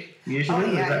a week usually?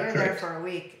 Oh yeah, you're there for a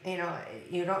week.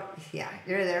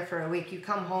 You're there for a week. You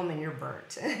come home and you're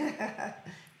burnt. I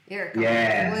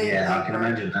can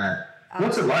imagine that.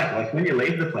 What's it like? Like when you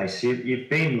leave the place, you've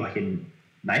been like in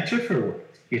nature for,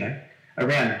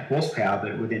 around horsepower,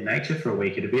 but within nature for a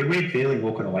week. It'd be a weird feeling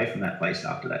walking away from that place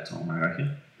after that time, I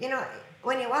reckon.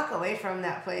 When you walk away from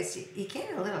that place, you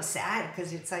get a little sad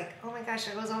because it's like, oh my gosh,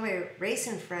 there goes all my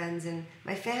racing friends and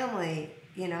my family.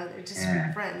 They're just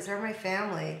friends. They're my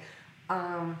family.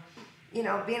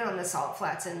 Being on the Salt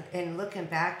Flats and looking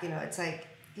back, it's like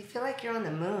you feel like you're on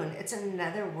the moon. It's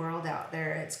another world out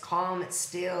there. It's calm. It's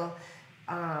still.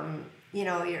 you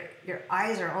know, your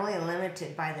eyes are only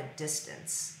limited by the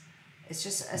distance. It's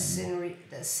just a scenery.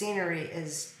 The scenery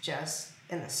is just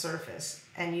in the surface,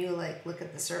 and you like look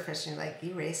at the surface and you're like,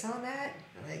 you race on that?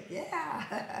 I'm like,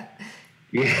 yeah.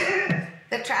 Yeah.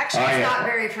 The traction is not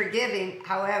very forgiving.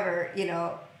 However, you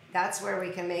know, that's where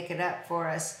we can make it up for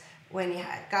us when you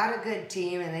got a good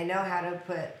team and they know how to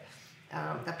put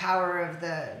the power of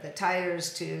the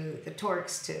tires to the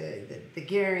torques to the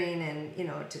gearing, and you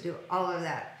know, to do all of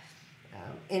that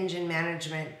engine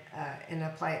management and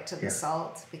apply it to the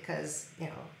salt, because you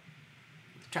know,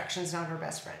 traction's not our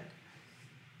best friend.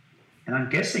 And I'm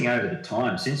guessing over the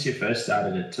time since you first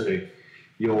started it too,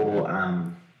 your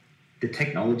the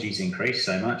technology's increased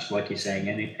so much, like you're saying,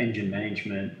 engine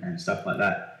management and stuff like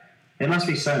that. There must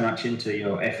be so much into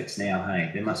your efforts now, hey?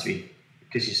 There must be,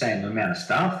 because you're saying the amount of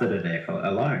staff that are there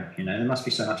alone, you know, there must be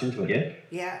so much into it, yeah?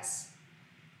 Yes.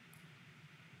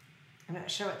 I'm not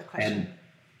sure what the question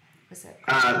was.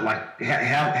 Like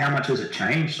how much has it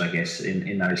changed, I guess,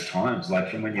 in those times, like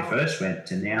from when you first went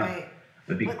to now? Right.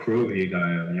 The big crew you go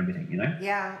and everything, you know?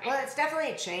 Yeah, well, it's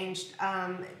definitely changed.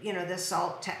 You know, the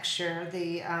salt texture,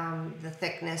 the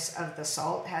thickness of the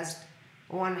salt has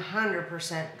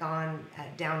 100% gone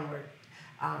downward.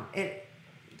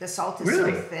 The salt is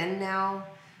so thin now.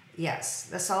 Yes,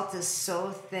 the salt is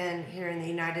so thin here in the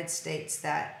United States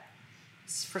that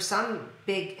for some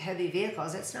big, heavy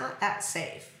vehicles, it's not that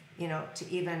safe, you know, to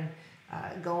even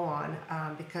go on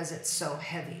because it's so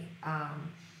heavy.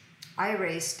 I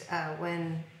raced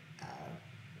when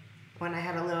I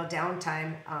had a little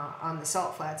downtime on the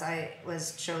salt flats. I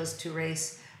chose to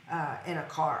race in a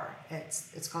car.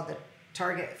 It's called the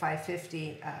Target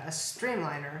 550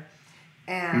 Streamliner,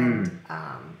 and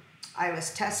I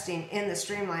was testing in the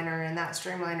Streamliner, and that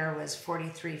Streamliner was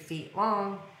 43 feet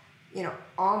long, you know,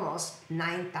 almost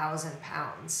 9,000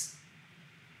 pounds.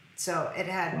 So it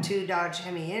had 2 Dodge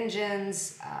Hemi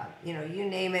engines, you know, you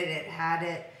name it, it had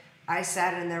it. I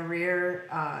sat in the rear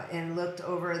and looked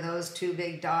over those 2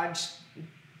 big Dodge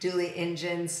dually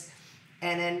engines,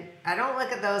 and then I don't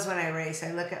look at those when I race.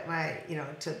 I look at my, you know,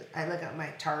 I look at my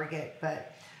target.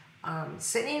 But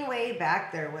sitting way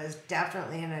back there was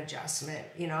definitely an adjustment.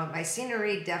 You know, my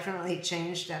scenery definitely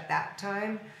changed at that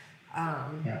time.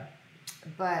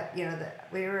 But you know,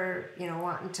 we were, you know,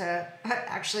 wanting to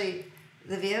actually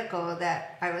the vehicle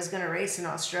that I was going to race in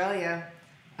Australia.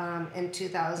 In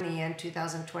 2020 and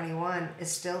 2021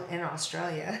 is still in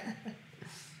Australia.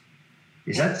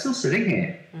 Is that still sitting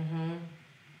here? Mm-hmm.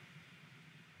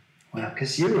 Wow,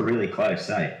 because you were really close,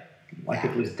 eh? Like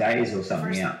it was days or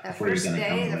something out before you were going to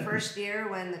come. The first year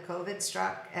when the COVID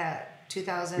struck at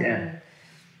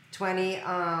 2020,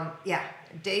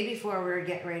 day before we were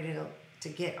getting ready to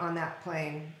get on that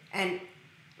plane. And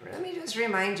let me just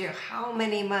remind you how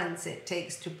many months it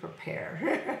takes to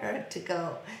prepare to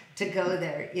go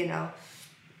there. You know,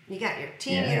 you got your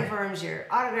team uniforms, your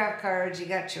autograph cards, you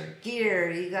got your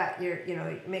gear, you got your, you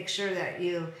know, make sure that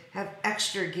you have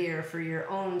extra gear for your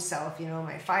own self. You know,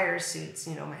 my fire suits,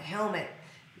 you know, my helmet,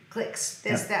 clicks,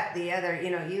 this, that, the other. You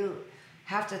know, you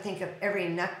have to think of every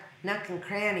nook and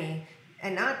cranny,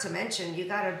 and not to mention you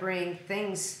got to bring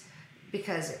things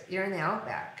because you're in the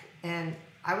outback. And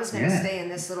I was going to stay in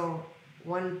this little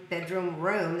 1-bedroom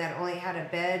room that only had a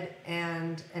bed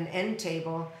and an end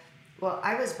table. Well,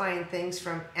 I was buying things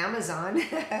from Amazon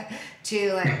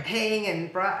to like hang, and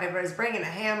I was bringing a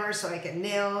hammer so I could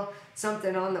nail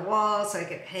something on the wall, so I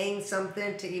could hang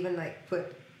something to even like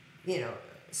put, you know,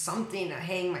 something to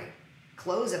hang my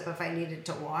clothes up if I needed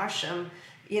to wash them.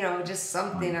 You know, just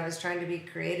something. I was trying to be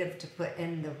creative to put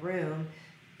in the room,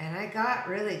 and I got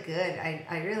really good.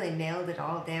 I really nailed it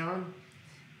all down.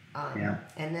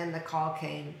 And then the call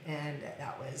came, and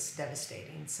that was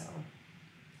devastating. So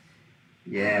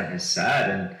yeah, it was sad.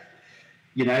 And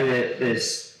you know,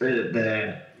 there's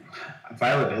the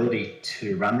availability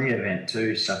to run the event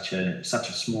too, such a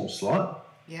small slot.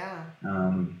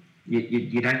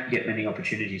 You don't get many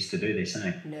opportunities to do this,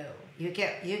 eh? No, you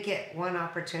get one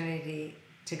opportunity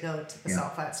to go to the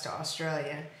salt flats to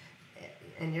Australia,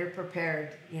 and you're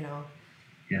prepared, you know.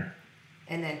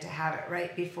 And then to have it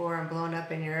right before and blown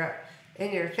up in your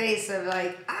face of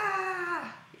like,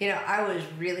 you know, I was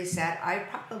really sad. I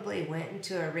probably went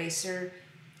into a racer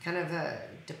kind of a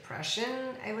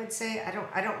depression, I would say. I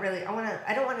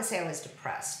don't want to say I was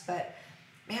depressed, but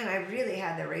man, I really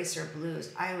had the racer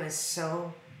blues. I was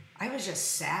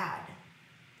just sad.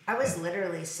 I was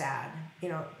literally sad, you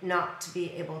know, not to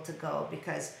be able to go,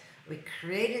 because we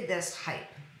created this hype.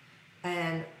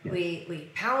 And we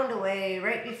pound away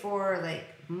right before, like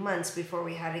months before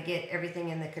we had to get everything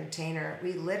in the container.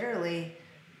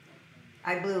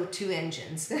 I blew 2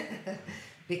 engines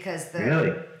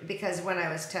Really? Because when I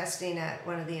was testing at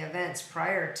one of the events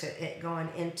prior to it going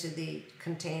into the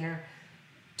container,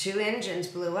 2 engines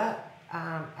blew up.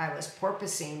 I was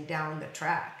porpoising down the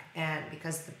track, and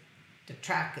because the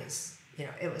track is,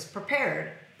 it was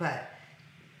prepared, but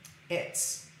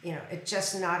it's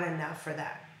just not enough for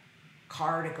that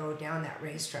car to go down that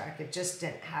racetrack. It just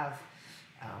didn't have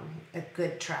a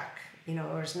good track. There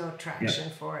was no traction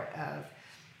for it.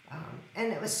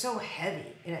 And it was so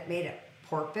heavy, and it made it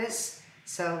porpoise.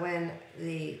 So when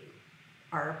the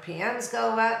RPMs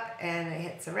go up and it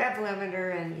hits the rev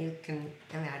limiter, and you can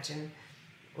imagine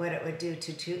what it would do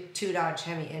to two Dodge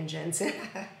Hemi engines.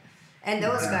 And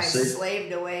those guys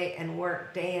slaved away and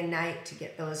worked day and night to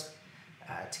get those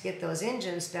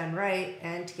engines done right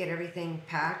and to get everything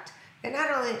packed. And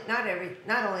not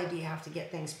only do you have to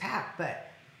get things packed,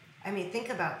 but I mean, think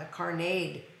about the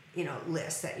carnade,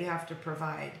 list that you have to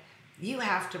provide. You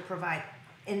have to provide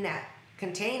in that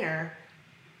container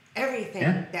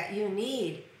everything that you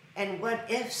need, and what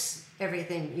ifs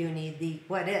everything you need, the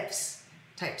what ifs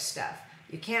type stuff.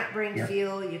 You can't bring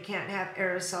fuel, you can't have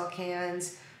aerosol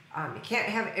cans, you can't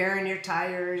have air in your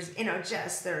tires.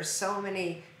 There's so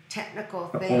many technical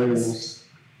things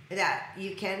that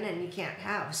you can and you can't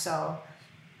have. So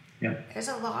there's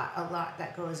a lot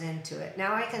that goes into it.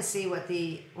 Now I can see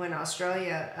when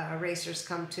Australia racers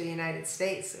come to the United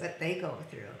States, what they go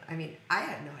through. I mean, I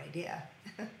had no idea.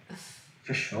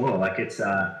 For sure. Like it's,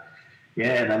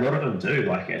 and a lot of them do.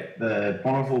 Like the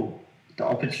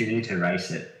opportunity to race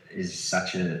it is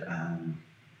such a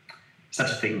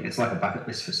thing. It's like a bucket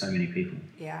list for so many people.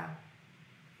 Yeah.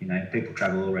 People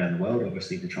travel all around the world,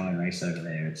 obviously, to try and race over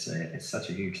there. It's such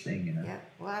a huge thing, Yeah.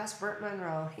 Well, ask Burt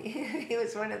Munro. He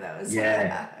was one of those.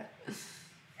 Yeah.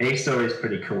 His story is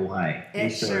pretty cool, hey? It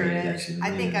His story sure is. is. Actually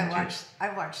I think really I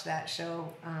watched that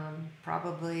show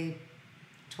probably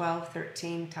 12,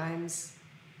 13 times.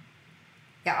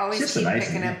 Yeah, always just keep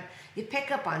amazing, picking up. You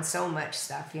pick up on so much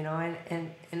stuff,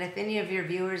 and if any of your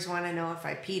viewers want to know if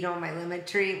I peed on my lemon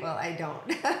tree, well, I don't.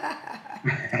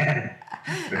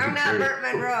 I'm not Burt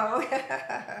Munro.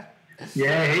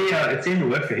 It seemed to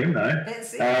work for him though. It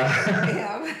seemed to work for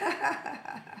him.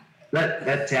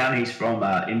 That town he's from,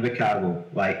 Invercargill,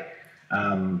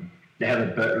 they have a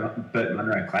Burt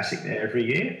Munro Classic there every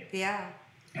year. Yeah.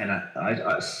 And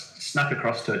I snuck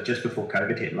across to it just before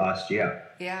COVID hit last year.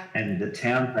 Yeah. And the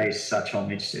town pays such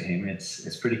homage to him.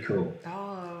 It's pretty cool.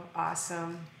 Oh,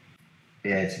 awesome.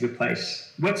 Yeah, it's a good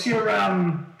place. What's your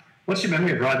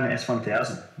memory of riding the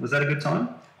S1000? Was that a good time?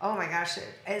 Oh my gosh, it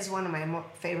is one of my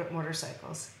favorite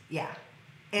motorcycles. Yeah.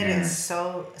 It is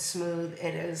so smooth.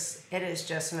 It is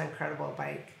just an incredible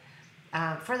bike.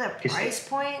 For the price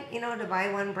point, to buy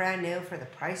one brand new for the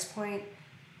price point,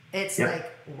 it's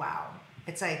like, wow.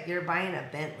 It's like you're buying a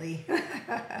Bentley.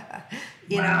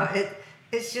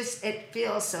 It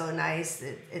feels so nice.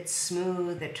 It's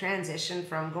smooth. The transition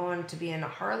from going to being a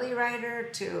Harley rider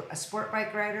to a sport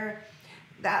bike rider,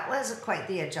 that was quite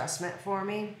the adjustment for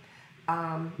me.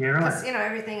 You're right. 'Cause,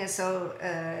 everything is so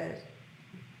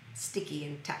sticky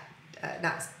and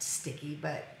not sticky,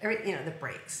 but the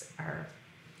brakes are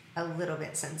a little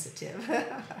bit sensitive.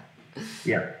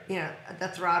 Yeah. The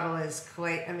throttle is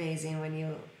quite amazing when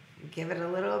you give it a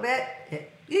little bit.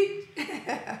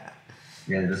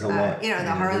 Yeah, there's a lot.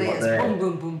 The Harley is boom,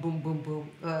 boom, boom, boom, boom, boom.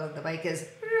 The bike is.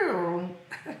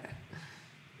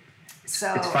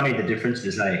 So it's funny the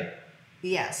differences, eh?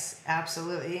 Yes,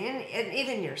 absolutely, and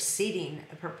even your seating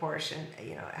proportion.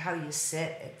 How you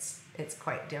sit. It's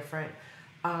quite different.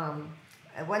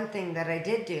 One thing that I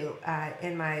did do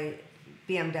in my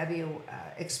BMW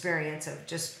experience of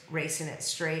just racing it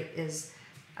straight is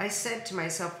I said to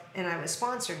myself, and I was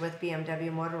sponsored with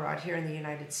BMW Motorrad here in the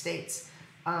United States,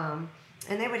 and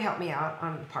they would help me out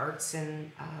on parts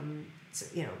and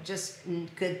just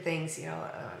good things,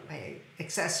 my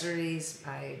accessories,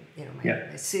 my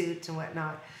suit and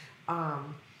whatnot,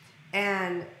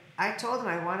 and I told them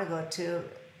I want to go to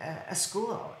a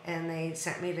school, and they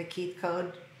sent me to Keith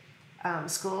Code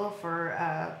school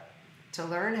to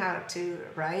learn how to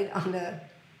ride on a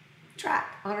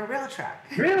real track.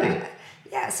 Really?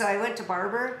 Yeah, so I went to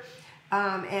Barber,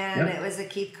 and it was a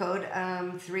Keith Code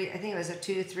 3. I think it was a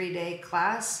 2-3 day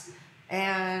class,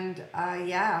 and I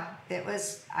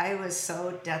was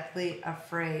so deathly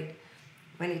afraid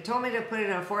when he told me to put it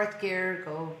in fourth gear,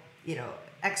 go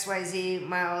XYZ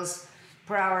miles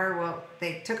per hour. Well,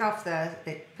 they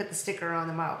put the sticker on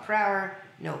the mile per hour,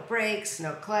 no brakes,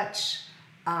 no clutch.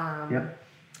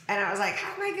 And I was like,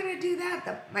 how am I going to do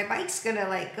that? My bike's going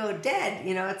to go dead.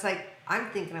 It's like, I'm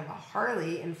thinking of a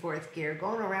Harley in fourth gear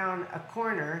going around a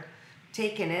corner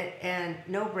taking it and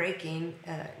no braking,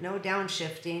 no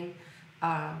downshifting.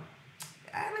 I'm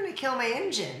going to kill my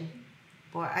engine.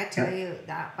 Boy, I tell you,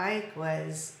 that bike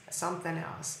was something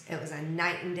else. It was a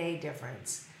night and day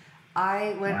difference.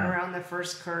 I went around the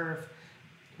first curve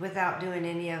without doing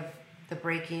any of the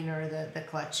braking or the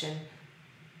clutching.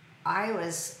 I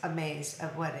was amazed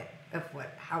of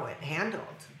how it handled,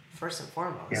 first and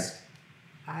foremost. Yeah.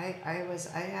 I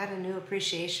had a new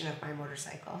appreciation of my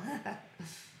motorcycle.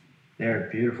 They are a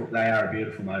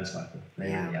beautiful motorcycle.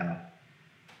 They really are.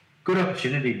 Good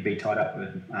opportunity to be tied up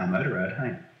with Motor Road,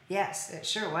 hey? Yes, it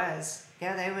sure was.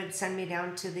 Yeah, they would send me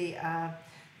down to the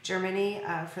Germany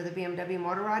for the BMW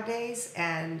Motor Rod days,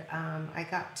 and I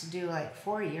got to do like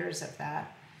 4 years of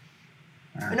that.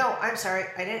 No, I'm sorry.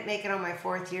 I didn't make it on my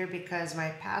 4th year because my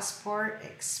passport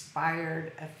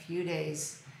expired a few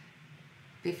days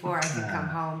before I could come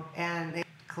home, and they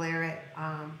clear it.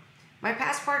 My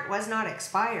passport was not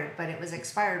expired, but it was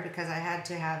expired because I had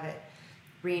to have it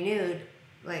renewed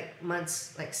like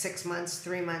 6 months,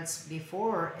 3 months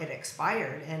before it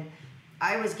expired. And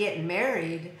I was getting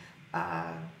married.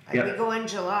 We go in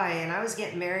July, and I was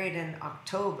getting married in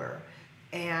October.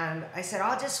 And I said,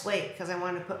 I'll just wait because I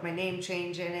want to put my name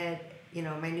change in it,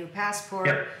 my new passport.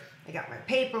 Yep. I got my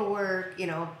paperwork,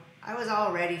 I was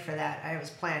all ready for that. I was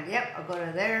planned, I'll go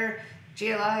to there,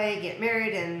 July, get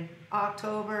married in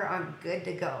October, I'm good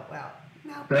to go. Well,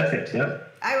 no. Perfect,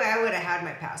 yep. I would have had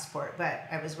my passport, but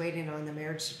I was waiting on the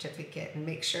marriage certificate and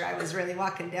make sure I was really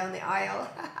walking down the aisle.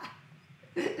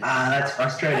 That's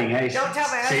frustrating, eh? Don't tell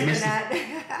my husband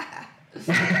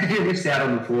that. You missed out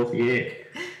on the 4th year.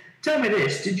 Tell me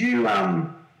this, did you,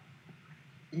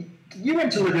 you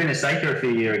went to Laguna Seca a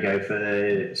few years ago for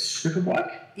the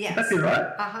superbike? Yes. Would that be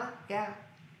right? Uh-huh, yeah.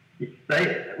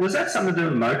 Was that something to do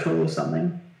with Motul or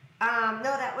something? No,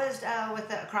 that was with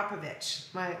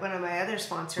Akropovich, one of my other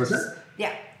sponsors. Was it?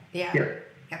 Yeah. Yep.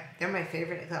 They're my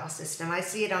favorite exhaust system. I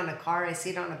see it on a car, I see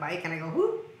it on a bike, and I go,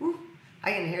 whoop, whoop.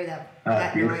 I can hear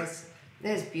that noise. It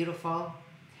is beautiful.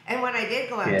 And when I did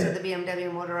go out to the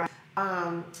BMW Motor,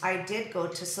 I did go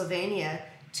to Slovenia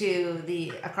to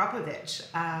the Akropovich,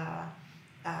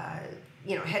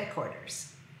 headquarters.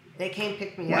 They came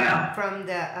pick me up from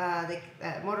the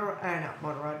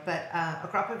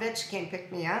Akropovich came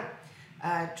pick me up,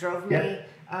 drove me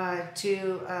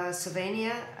to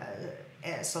Slovenia,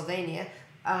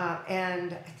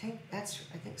 and I think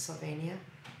Slovenia,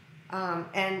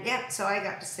 so I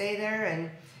got to stay there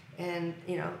and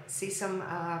see some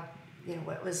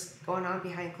what was going on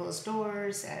behind closed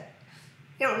doors at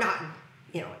not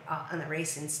on the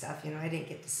racing stuff. I didn't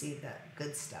get to see the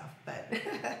good stuff, but.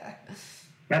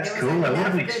 That's cool. What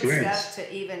an good experience. Stuff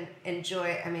to even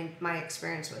enjoy. I mean, my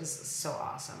experience was so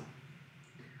awesome.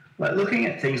 Like looking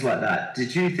at things like that,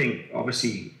 did you think,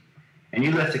 obviously, and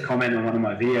you left a comment on one of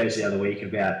my videos the other week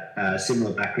about a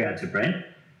similar background to Brent,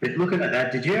 but looking at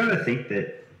that, did you ever think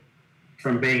that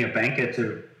from being a banker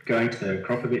to going to the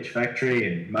Akropovich factory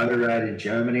and Motor Road in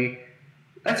Germany,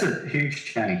 that's a huge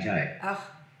change, eh? Oh,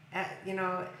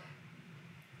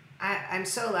 I'm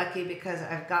so lucky because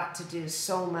I've got to do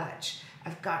so much.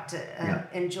 I've got to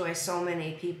enjoy so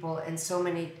many people and so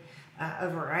many a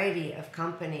variety of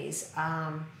companies,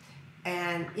 and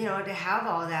to have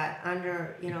all that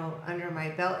under my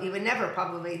belt. You would never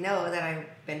probably know that I've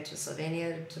been to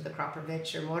Slovenia, to the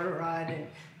Akropovich or Motor Rod, and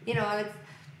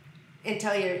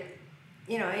until you're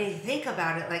and you think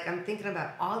about it. Like I'm thinking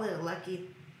about all the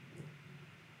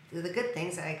good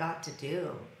things that I got to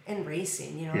do in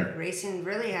racing. Racing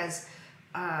really has.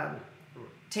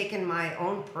 Taken my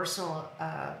own personal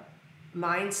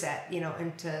mindset,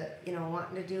 into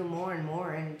wanting to do more and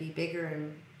more and be bigger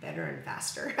and better and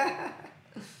faster.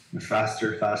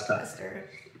 Faster.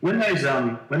 When those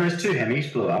two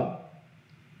Hemis blew up,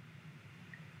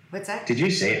 what's that? Did you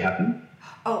see it happen?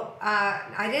 Oh,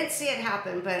 I didn't see it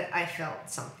happen, but I felt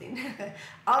something.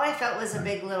 All I felt was a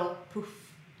big little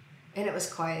poof, and it was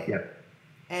quiet. Yep.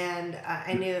 And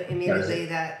I knew immediately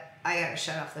that. I gotta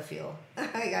shut off the fuel.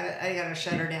 I gotta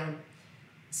shut her down.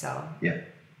 So yeah.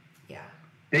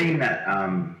 Being that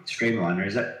streamliner,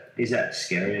 is that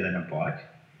scarier than a bike?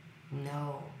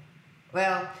 No.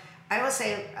 Well, I will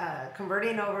say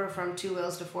converting over from 2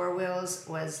 wheels to 4 wheels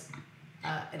was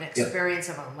an experience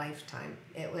of a lifetime.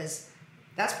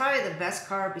 That's probably the best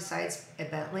car besides a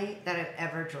Bentley that I've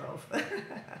ever drove.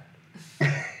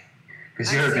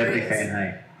 Because you're a Bentley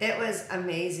fan, hey? It was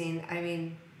amazing. I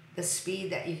mean. The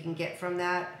speed that you can get from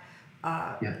that.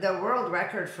 The world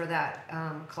record for that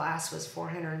class was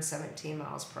 417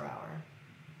 miles per hour.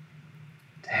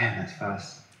 Damn, that's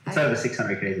fast. It's over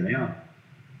 600 k's an hour.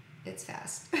 It's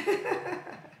fast.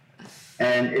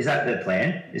 And is that the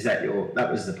plan? That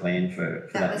was the plan for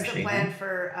that machine? That was the plan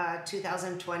for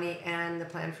 2020 and the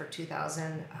plan for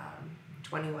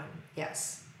 2021,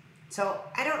 yes. So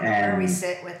I don't know where we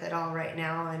sit with it all right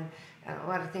now, and a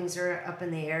lot of things are up in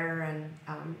the air,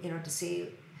 and to see,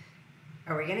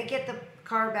 are we going to get the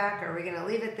car back? Are we going to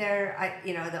leave it there?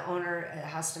 The owner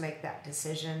has to make that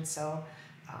decision. So,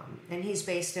 and he's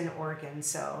based in Oregon,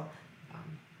 so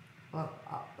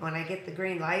when I get the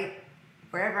green light,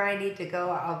 wherever I need to go,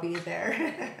 I'll be there.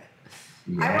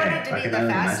 Yeah, I wanted to be the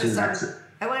fastest.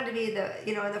 I wanted to be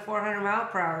in the 400 mile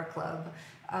per hour club.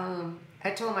 I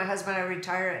told my husband I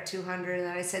retire at 200, and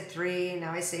then I said 3, and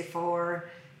now I say 4,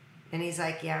 and he's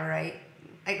like, "Yeah, right."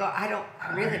 I go,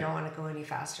 I really don't want to go any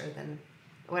faster than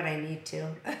what I need to.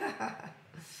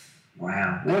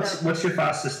 Wow. What's your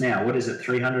fastest now? What is it?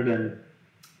 300 and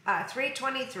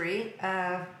 323.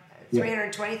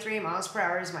 323 miles per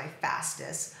hour is my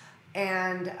fastest,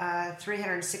 and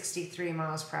 363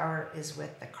 miles per hour is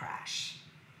with the crash.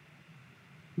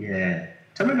 Yeah.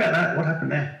 Tell me about that. What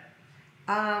happened there?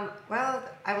 Well,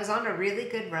 I was on a really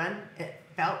good run. It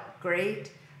felt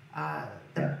great.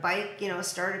 The bike,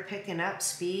 started picking up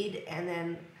speed, and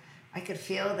then I could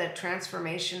feel the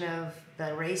transformation of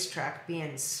the racetrack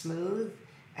being smooth.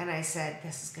 And I said,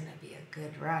 this is going to be a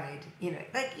good ride.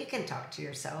 Like you can talk to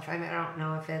yourself. I mean, I don't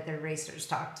know if other racers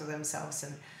talk to themselves,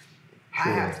 and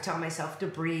sure. I have to tell myself to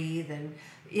breathe and,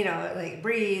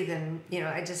 breathe and,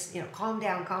 I just, calm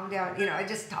down. I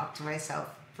just talk to myself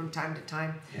from time to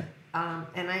time. Yeah.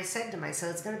 And I said to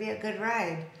myself, it's going to be a good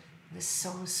ride. It was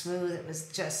so smooth. It was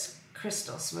just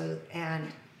crystal smooth.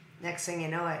 And next thing you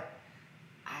know it,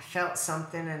 I felt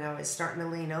something, and I was starting to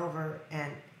lean over,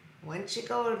 and once you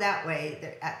go that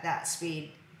way, at that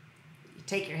speed, you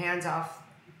take your hands off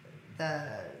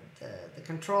the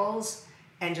controls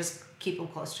and just keep them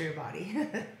close to your body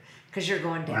because you're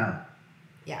going down. Wow.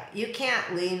 Yeah, you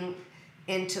can't lean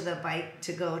into the bike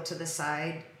to go to the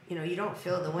side. You don't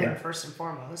feel the wind first and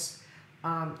foremost.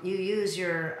 You use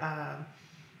your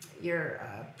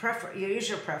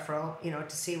peripheral,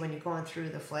 to see when you're going through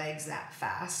the flags that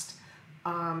fast.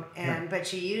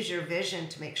 But you use your vision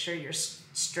to make sure you're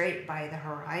straight by the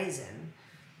horizon,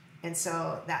 and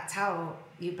so that's how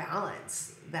you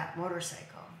balance that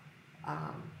motorcycle.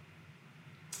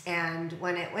 And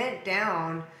when it went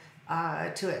down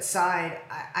to its side,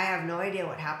 I have no idea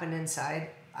what happened inside.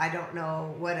 I don't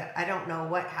know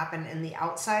what happened in the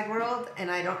outside world,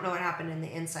 and I don't know what happened in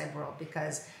the inside world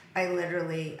because I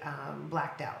literally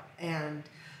blacked out. And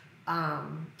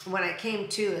when I came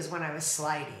to is when I was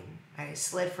sliding. I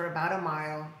slid for about a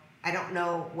mile. I don't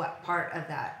know what part of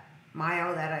that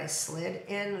mile that I slid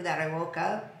in that I woke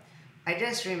up. I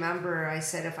just remember I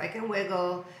said, if I can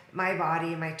wiggle my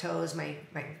body, my toes, my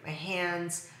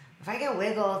hands, if I can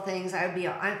wiggle things, I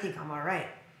think I'm all right.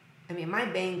 I mean, my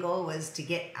main goal was to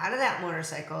get out of that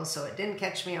motorcycle so it didn't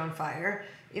catch me on fire,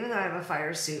 even though I have a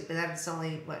fire suit, but that's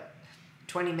only,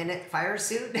 20-minute fire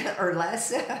suit or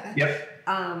less. Yep.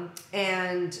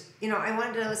 And, I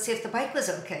wanted to see if the bike was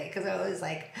okay because I was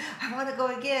like, I want to go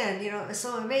again. It was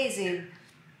so amazing.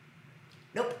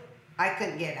 Nope. I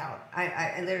couldn't get out.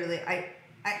 I literally, I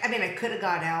could have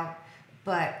got out,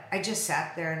 but I just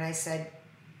sat there and I said,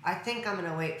 I think I'm going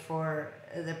to wait for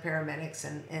the paramedics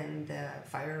and the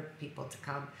fire people to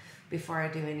come before I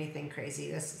do anything crazy.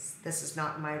 This is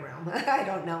not in my realm. I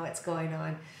don't know what's going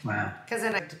on. Wow. Because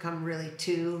then I had to come really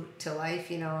to life,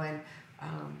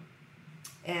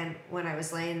 and when I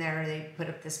was laying there, they put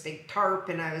up this big tarp,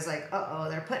 and I was like, uh-oh,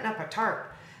 they're putting up a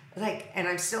tarp. And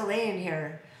I'm still laying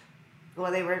here.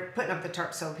 Well, they were putting up the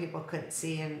tarp so people couldn't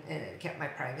see, and it kept my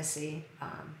privacy.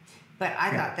 But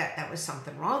I thought that was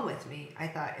something wrong with me. I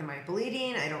thought, am I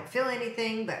bleeding? I don't feel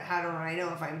anything, but how do I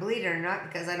know if I'm bleeding or not?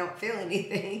 Because I don't feel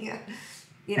anything.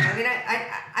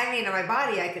 I mean, my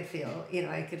body I could feel.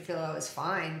 I could feel I was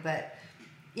fine, but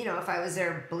if I was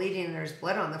there bleeding and there's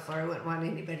blood on the floor, I wouldn't want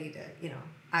anybody to,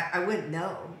 I wouldn't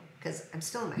know because I'm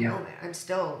still in my helmet. I'm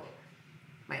still,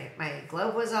 my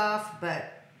glove was off,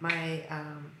 but my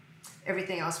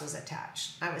everything else was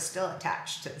attached. I was still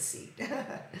attached to the seat.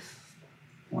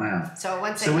 Wow. So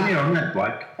when you're on that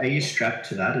bike, are you strapped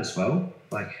to that as well?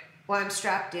 Well, I'm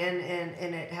strapped in,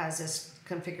 and it has this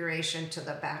configuration to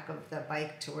the back of the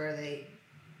bike to where the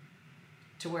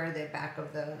back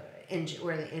of the engine,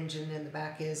 where the engine in the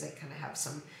back is. I kind of have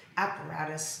some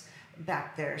apparatus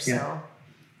back there. So,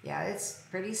 it's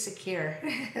pretty secure.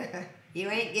 You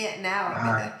ain't getting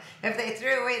out. If they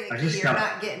threw away the key, you're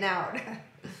not getting out.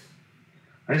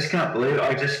 I just can't believe it.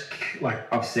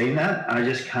 I've seen that, and I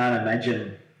just can't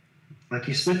imagine.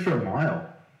 You slid for a mile.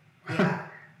 Yeah,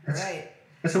 right.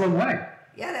 That's a long way.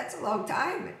 yeah, that's a long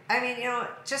time. I mean,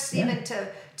 just even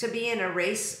to be in a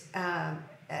race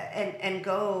and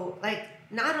go, like,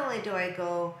 not only do I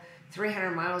go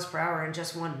 300 miles per hour in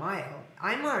just 1 mile,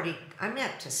 I'm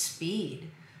up to speed,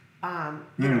 with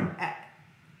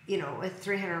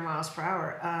 300 miles per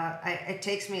hour. It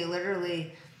takes me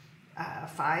literally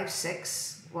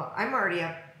 5-6, well, I'm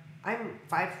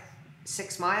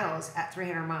 5-6 miles at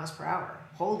 300 miles per hour,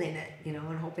 holding it,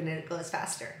 and hoping that it goes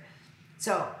faster.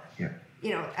 So,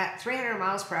 at 300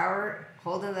 miles per hour,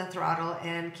 holding the throttle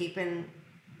and keeping,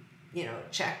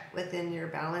 check within your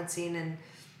balancing and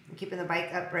keeping the bike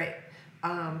upright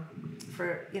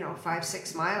for,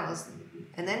 5-6 miles,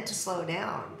 and then to slow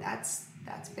down, that's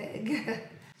big.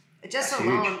 Just That's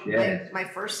alone, huge. my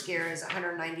first gear is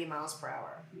 190 miles per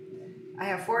hour. I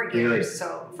have 4 gears, Really?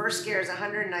 so first gear is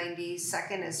 190,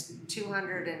 second is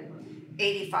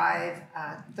 285,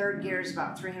 third gear is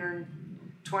about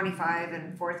 325,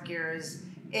 and fourth gear is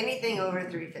anything over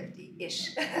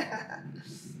 350-ish.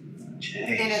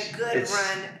 In a good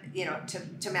run,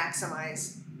 to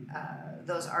maximize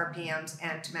those RPMs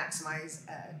and to maximize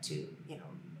to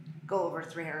go over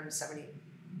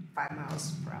 375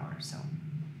 miles per hour.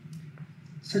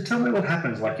 So tell me what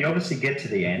happens. Like, you obviously get to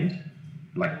the end,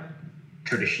 like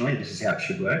traditionally this is how it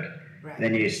should work. Right.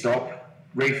 Then you stop,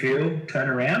 refuel, turn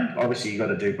around. Obviously, you've got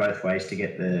to do both ways to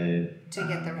get the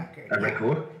record. A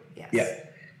record. Yes. Yeah.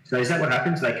 So is that what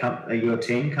happens? Your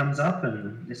team comes up,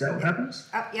 and is that what happens?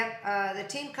 Yep. The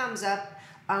team comes up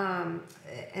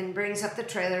and brings up the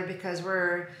trailer, because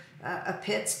we're a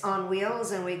pits on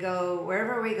wheels, and we go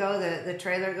wherever we go. The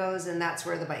trailer goes, and that's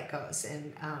where the bike goes.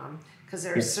 And because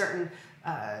there's certain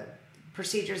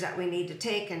procedures that we need to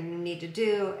take and need to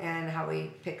do, and how we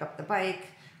pick up the bike.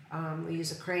 We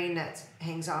use a crane that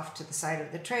hangs off to the side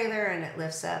of the trailer, and it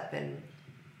lifts up and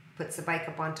puts the bike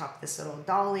up on top of this little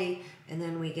dolly, and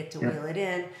then we get to wheel it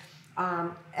in.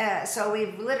 So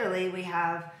we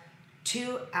have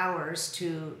 2 hours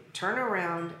to turn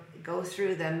around, go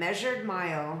through the measured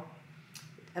mile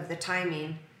of the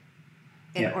timing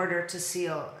in order to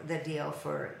seal the deal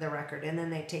for the record. And then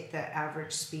they take the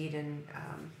average speed, and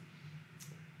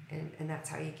that's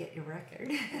how you get your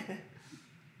record.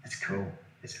 That's cool.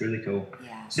 It's really cool.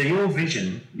 Yeah. So your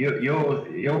vision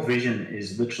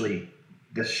is literally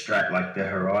the the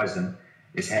horizon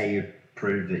is how you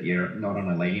prove that you're not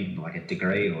on a lead, like a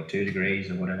degree or 2 degrees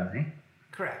or whatever. I think.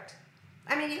 Correct.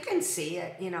 I mean, you can see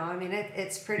it.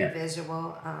 It's pretty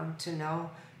visible to know,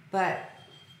 but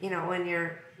when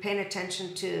you're paying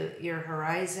attention to your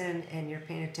horizon and you're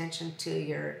paying attention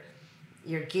to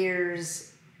your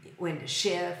gears, when to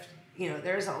shift,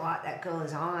 there's a lot that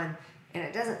goes on, and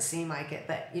it doesn't seem like it,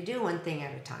 but you do one thing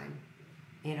at a time,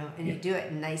 and you do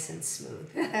it nice and smooth.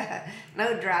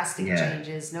 No drastic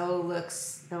changes, no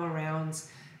looks, no rounds.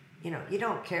 You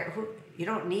don't care you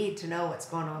don't need to know what's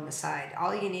going on the side.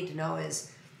 All you need to know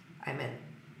is, I'm in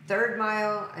 3rd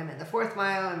mile, I'm in the 4th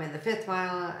mile, I'm in the 5th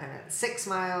mile, I'm at the 6th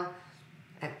mile,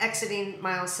 I'm exiting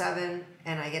mile 7,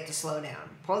 and I get to slow down,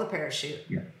 pull the parachute.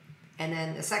 Yeah. And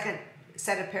then the second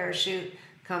set of parachute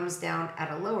comes down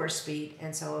at a lower speed,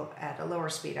 and so at a lower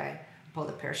speed I pull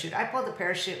the parachute. I pulled the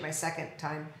parachute my second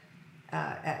time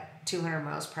at 200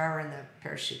 miles per hour, and the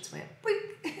parachutes went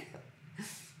boink.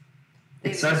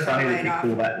 It's so funny that you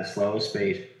call that the slower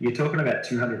speed. You're talking about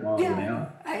 200 miles an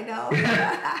hour. I know.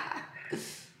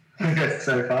 That's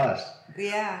so fast.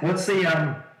 Yeah. What's the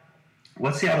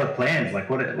other plans? Like,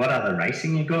 what other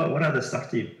racing you got? What other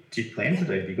stuff do you plan to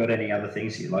do? Have you got any other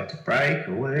things you'd like to break,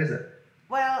 or what is it?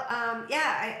 Well,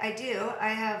 I do. I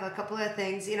have a couple of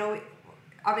things.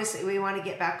 Obviously, we want to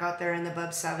get back out there in the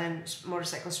Bub 7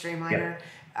 motorcycle streamliner.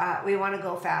 Yep. We want to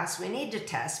go fast. We need to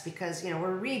test, because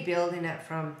we're rebuilding it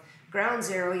from ground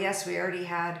zero. Yes, we already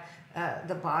had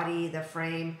the body, the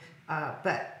frame,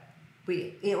 but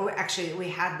we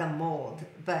had the mold.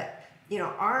 But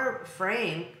our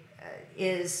frame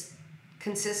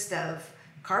consists of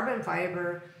carbon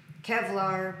fiber,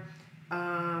 Kevlar,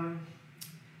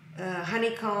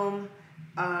 honeycomb,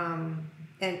 and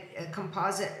a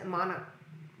composite monocot.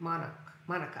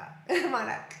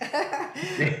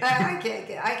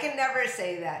 I can never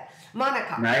say that.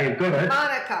 Monocot. No, you're good.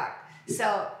 Monocot.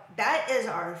 So that is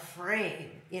our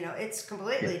frame. It's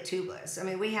completely tubeless. I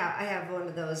mean, I have one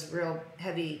of those real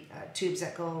heavy tubes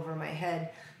that go over my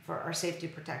head for our safety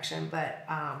protection, but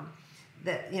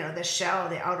the shell,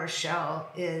 the outer shell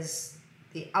is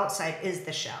the outside is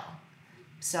the shell.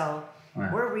 So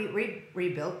we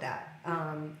rebuilt that,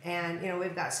 and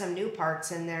we've got some new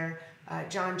parts in there.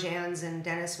 John Jans and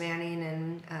Dennis Manning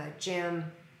and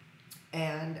Jim,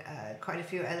 and quite a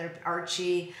few other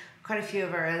Archie. Quite a few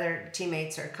of our other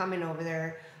teammates are coming over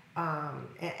there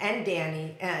and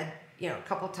Danny, a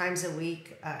couple times a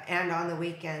week and on the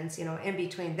weekends, in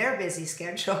between their busy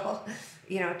schedule,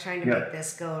 trying to make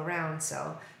this go around.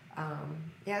 So,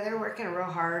 they're working real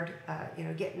hard,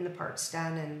 getting the parts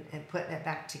done and putting it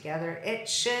back together.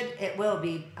 It will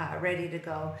be ready to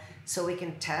go so we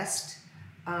can test.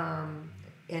 And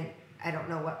I don't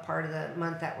know what part of the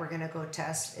month that we're going to go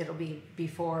test. It'll be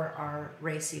before our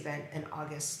race event in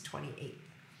August 28th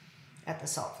at the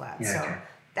Salt Flats. Yeah, so okay.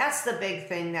 that's the big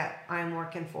thing that I'm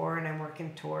working for, and I'm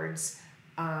working towards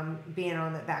being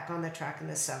back on the track in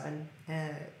the 7.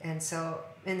 And so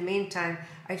in the meantime,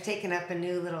 I've taken up a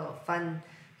new little fun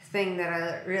thing that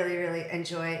I really, really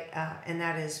enjoy, and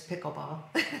that is pickleball.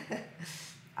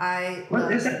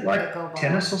 What is it, like pickleball.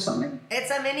 Tennis or something? It's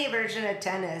a mini version of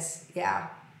tennis, yeah.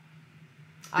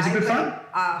 Is it good fun?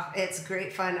 It's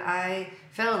great fun. I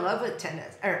fell in love with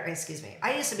tennis,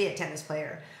 I used to be a tennis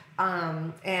player.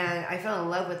 And I fell in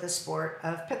love with the sport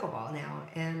of pickleball now.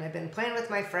 And I've been playing with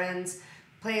my friends,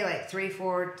 play like 3,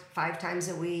 4, 5 times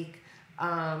a week,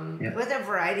 with a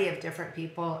variety of different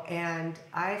people. And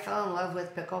I fell in love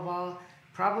with pickleball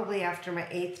probably after my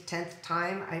 8th, 10th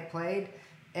time I played.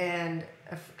 And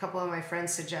a couple of my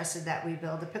friends suggested that we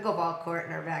build a pickleball court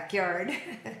in our backyard.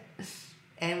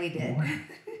 And we did.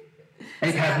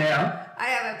 And you have now? I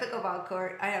have a pickleball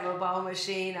court. I have a ball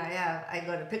machine. I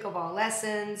go to pickleball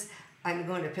lessons. I'm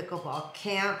going to pickleball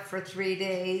camp for 3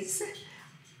 days.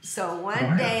 So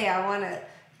one day I want to,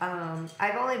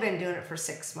 I've only been doing it for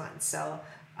 6 months. So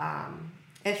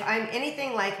if I'm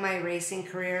anything like my racing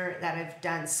career that I've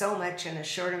done so much in a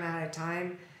short amount of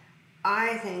time,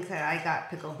 I think that I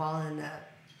got pickleball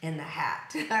in the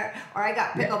hat, or I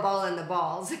got pickleball in the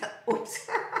balls. Oops.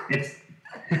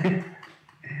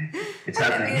 It's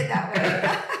happening. I didn't read it that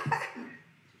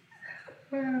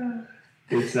way.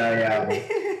 It's a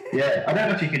I don't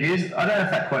know if you could use. I don't know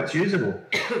if that quote's usable.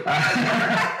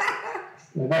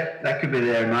 Well, that could be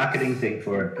their marketing thing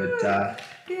for it, but I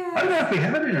don't know if we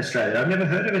have it in Australia. I've never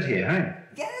heard of it here. Hey.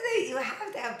 Yeah, you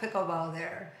have to have pickleball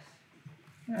there.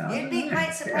 Yeah, You'd be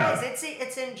quite surprised.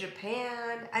 It's in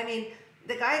Japan. I mean,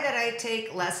 the guy that I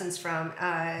take lessons from,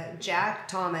 Jack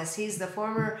Thomas, he's the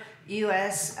former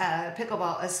U.S.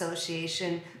 Pickleball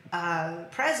Association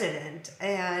president,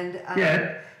 and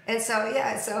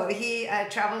so he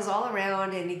travels all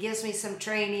around, and he gives me some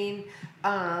training,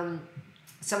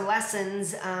 some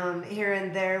lessons here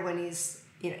and there when he's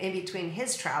in between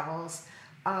his travels,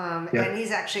 and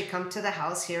he's actually come to the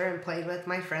house here and played with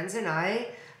my friends and I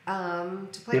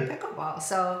to play pickleball.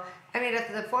 So. I mean,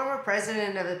 if the former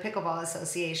president of the Pickleball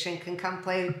Association can come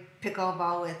play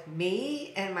pickleball with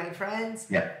me and my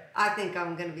friends, I think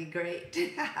I'm going to be great.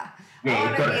 You've got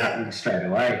it happening straight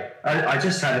away. I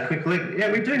just had a quick look.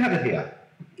 Yeah, we do have it here.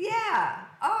 Yeah.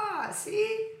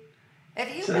 See?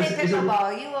 If you play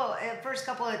pickleball, you will, first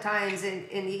couple of times,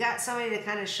 and you got somebody to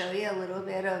kind of show you a little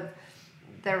bit of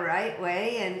the right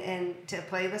way and to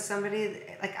play with somebody.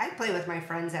 Like, I play with my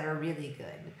friends that are really good.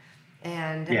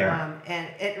 And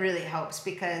it really helps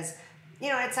because,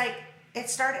 it's like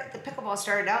the pickleball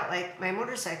started out like my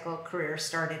motorcycle career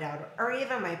started out, or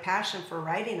even my passion for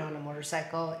riding on a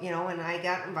motorcycle. When I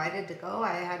got invited to go,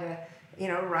 I had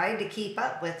to, ride to keep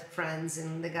up with friends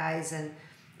and the guys. And,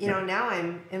 now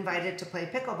I'm invited to play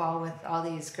pickleball with all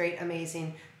these great,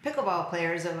 amazing pickleball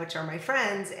players, of which are my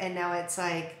friends. And now it's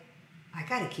like, I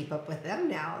got to keep up with them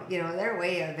now. They're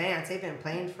way advanced. They've been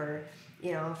playing for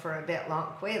a bit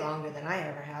way longer than I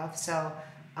ever have. So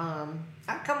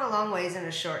I've come a long ways in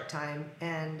a short time.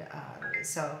 And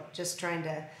so just trying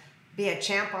to be a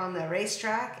champ on the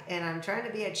racetrack, and I'm trying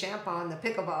to be a champ on the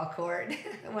pickleball court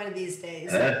one of these days.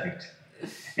 Perfect.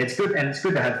 It's good, and it's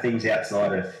good to have things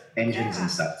outside of engines and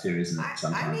stuff too, isn't it?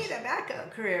 Sometimes. I need a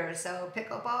backup career, so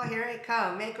pickleball, here I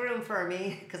come. Make room for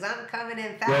me, because I'm coming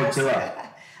in World fast. tour.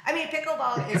 I mean,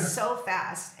 pickleball is so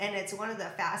fast, and it's one of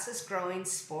the fastest growing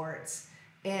sports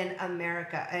in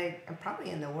America, and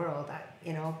probably in the world.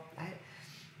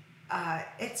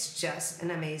 It's just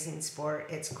an amazing sport.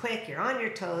 It's quick, you're on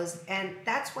your toes, and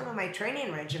that's one of my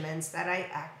training regimens that I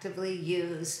actively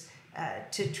use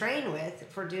to train with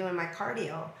for doing my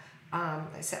cardio.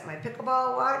 I set my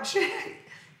pickleball watch,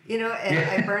 and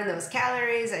I burn those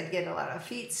calories. I get a lot of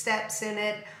feet steps in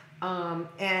it,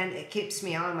 and it keeps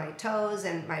me on my toes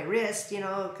and my wrist,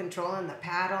 controlling the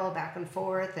paddle back and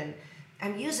forth, and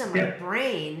I'm using my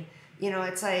brain.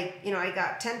 It's like, I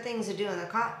got 10 things to do in the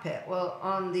cockpit. Well,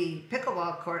 on the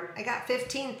pickleball court, I got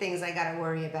 15 things I got to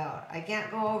worry about. I can't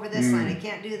go over this line. I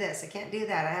can't do this. I can't do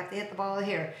that. I have to hit the ball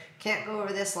here. Can't go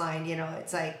over this line.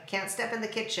 It's like, can't step in the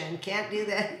kitchen. Can't do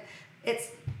that.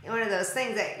 it's one of those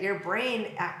things that your brain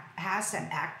has to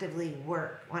actively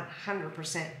work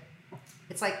 100%.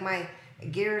 It's like my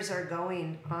gears are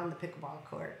going on the pickleball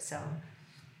court. So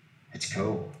it's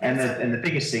cool. And the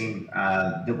biggest thing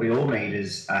that we all need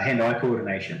is hand-eye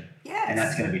coordination. Yes. And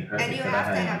that's going to be perfect. And you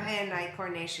have to have hand-eye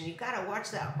coordination. You've got to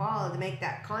watch that ball to make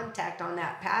that contact on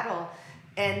that paddle.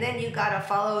 And then you got to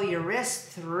follow your wrist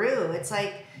through. It's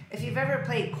like if you've ever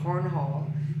played cornhole,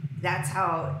 that's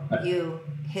how you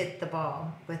hit the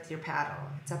ball with your paddle.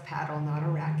 It's a paddle, not a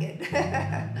racket.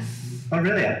 Oh,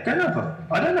 really? I don't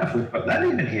know if we've got that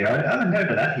even here. I haven't heard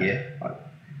of that here.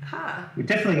 Huh. We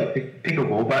definitely got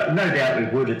pickleball, but no doubt we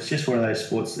would. It's just one of those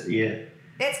sports that,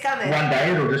 it's coming. One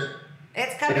day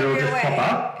it's coming your way.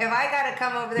 Pop up. If I got to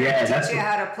come over there and teach you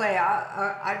how to play,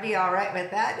 I'd be all right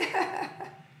with that.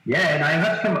 Yeah, no, you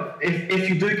have to come. If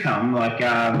you do come, like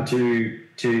to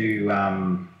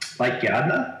Lake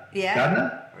Gardner. Yeah.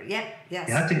 Gardner. Yeah. Yes.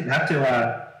 You have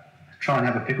to try and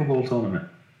have a pickleball tournament.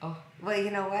 Oh well,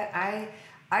 you know what? I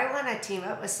want to team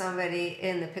up with somebody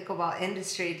in the pickleball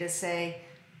industry to say,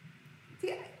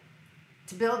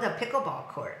 to build a pickleball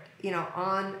court.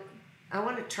 I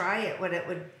want to try it. What it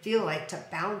would feel like to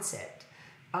bounce it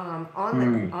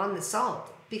on the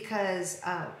salt. Because,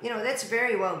 that's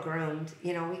very well groomed.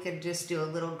 We could just do a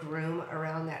little groom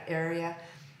around that area,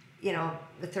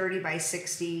 the 30 by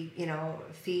 60,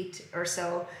 feet or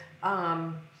so.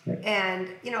 And,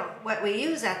 what we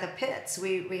use at the pits,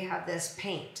 we have this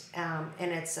paint,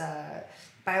 and it's a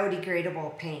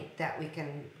biodegradable paint that we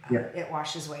can, it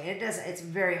washes away. And it's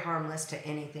very harmless to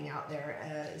anything out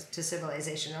there, to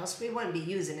civilization, else we wouldn't be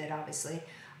using it, obviously.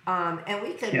 And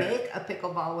we could make a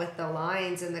pickleball with the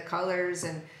lines and the colors,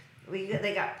 and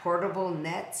they got portable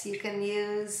nets you can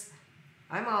use.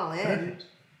 I'm all in.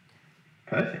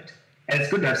 Perfect. And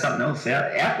it's good to have something else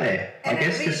out there. And I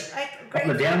guess just great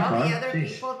for all the other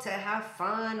people to have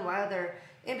fun while they're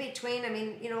in between. I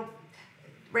mean,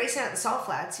 racing at the salt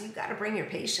flats, you've got to bring your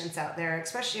patience out there,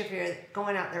 especially if you're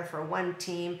going out there for one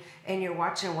team and you're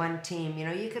watching one team.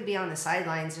 You could be on the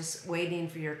sidelines just waiting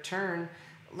for your turn.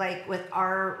 Like with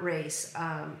our race,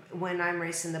 when I'm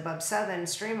racing the Bub 7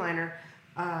 Streamliner,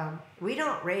 we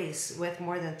don't race with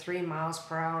more than 3 miles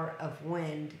per hour of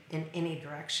wind in any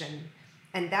direction.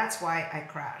 And that's why I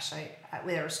crashed.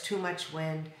 There was too much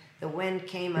wind. The wind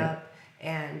came up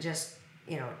and just,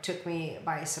 took me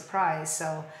by surprise.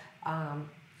 So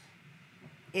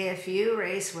if you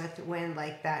race with wind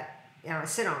like that,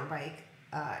 sit on a bike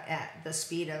at the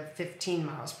speed of 15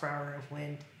 miles per hour of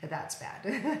wind, that's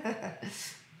bad.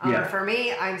 For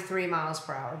me, I'm 3 miles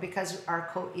per hour because our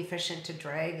coefficient to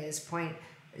drag is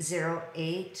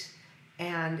 0.08,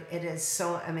 and it is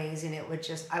so amazing.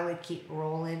 I would keep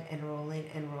rolling and rolling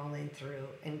and rolling through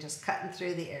and just cutting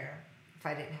through the air if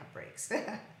I didn't have brakes.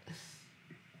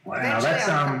 Wow, Eventually, that's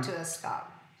I would come to a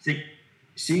stop.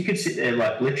 So you could sit there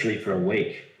like literally for a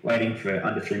week waiting for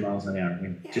under 3 miles an hour,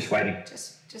 just waiting.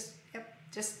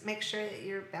 Just make sure that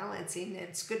you're balancing.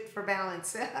 It's good for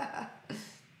balance.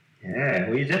 Yeah,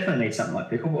 well, you definitely need something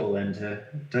like pickleball then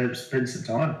to spend some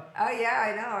time. Oh yeah,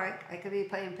 I know. I could be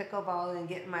playing pickleball and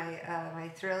getting my my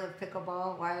thrill of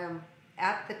pickleball while I'm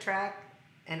at the track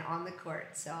and on the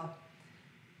court. So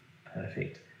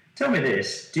perfect. Tell me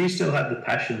this: do you still have the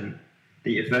passion that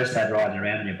you first had riding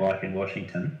around on your bike in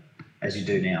Washington, as you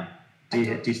do now? Do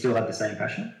you still have the same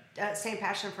passion? Same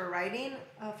passion for riding,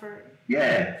 for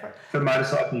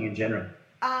motorcycling in general.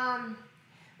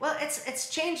 Well, it's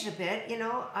changed a bit,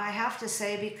 I have to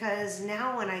say, because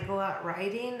now when I go out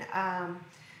riding, I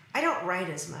don't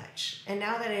ride as much. And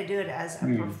now that I do it as a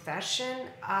profession,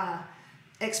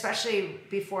 especially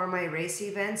before my race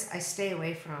events, I stay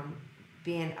away from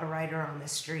being a rider on the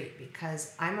street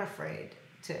because I'm afraid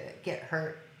to get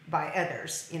hurt by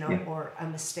others, or a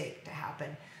mistake to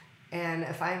happen. And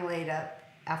if I'm laid up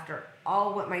after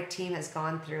all what my team has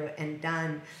gone through and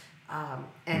done,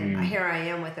 and here I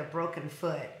am with a broken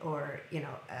foot or,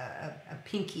 a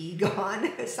pinky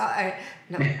gone. So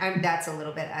that's a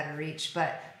little bit out of reach,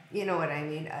 but you know what I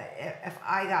mean? If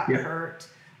I got hurt,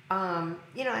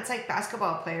 it's like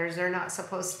basketball players. They're not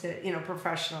supposed to,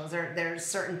 professionals. There's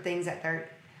certain things that they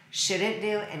shouldn't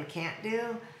do and can't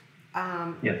do.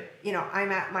 I'm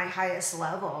at my highest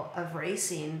level of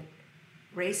racing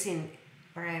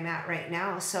where I'm at right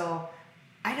now. So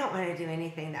I don't want to do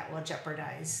anything that will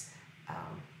jeopardize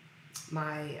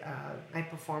my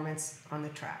performance on the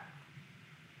track.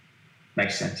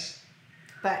 Makes sense.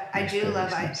 But I do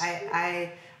love.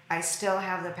 I still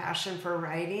have the passion for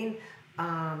riding,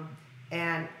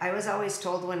 and I was always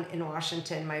told when in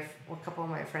Washington, a couple of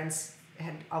my friends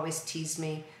had always teased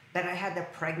me that I had the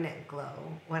pregnant glow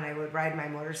when I would ride my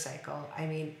motorcycle. I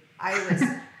mean, I was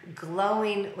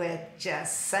glowing with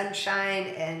just sunshine,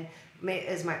 and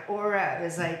as my aura, it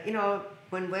was like, you know,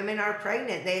 when women are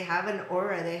pregnant, they have an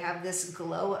aura, they have this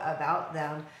glow about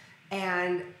them.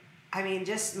 And I mean,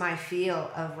 just my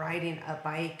feel of riding a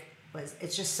bike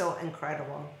it's just so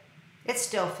incredible. It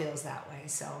still feels that way,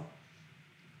 so.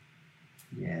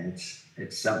 Yeah,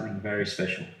 it's something very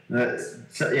special.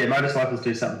 So, yeah, motorcycles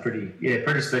do something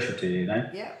pretty special to you, you know?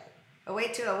 Yeah. A way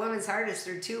to a woman's heart is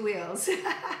through two wheels.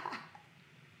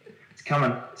 It's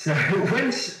coming. So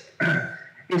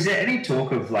is there any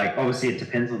talk of, like, obviously it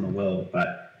depends on the world,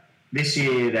 but this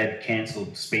year they've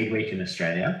cancelled Speed Week in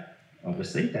Australia,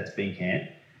 obviously, that's been canned.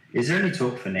 Is there any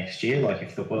talk for next year, like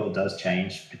if the world does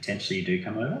change, potentially you do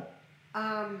come over?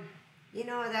 You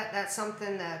know, that's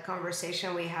something, the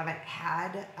conversation we haven't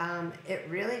had. It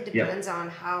really depends on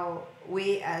how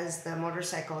we as the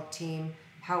motorcycle team,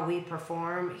 how we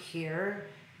perform here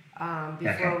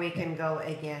before we can go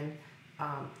again.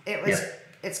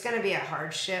 It's going to be a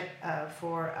hardship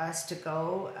for us to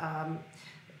go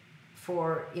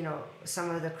for, you know, some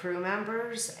of the crew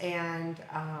members, and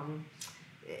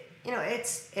you know,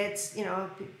 it's you know,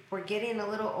 we're getting a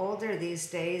little older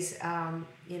these days,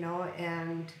 you know,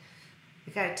 and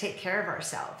we got to take care of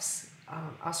ourselves.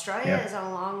 Australia is a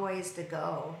long ways to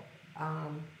go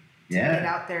to get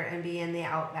out there and be in the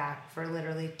outback for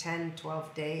literally 10,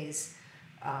 12 days,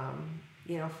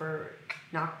 you know, for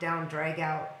knockdown, drag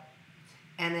out,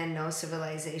 and then no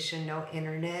civilization, no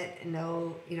internet,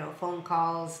 no, you know, phone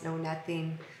calls, no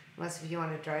nothing, unless if you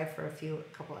want to drive for a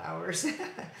couple hours.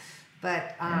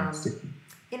 But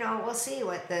you know, we'll see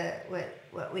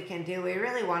what we can do. We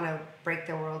really want to break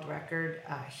the world record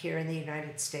here in the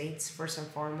United States first and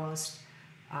foremost.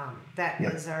 That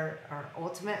is our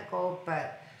ultimate goal.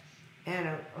 But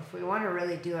if we want to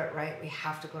really do it right, we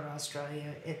have to go to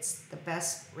Australia. It's the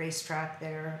best racetrack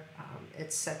there.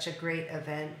 It's such a great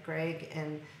event. Greg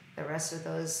and the rest of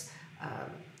those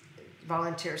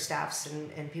volunteer staffs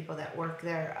and people that work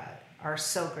there are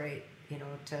so great, you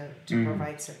know, to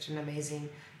provide such an amazing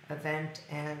event.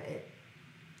 And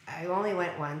I only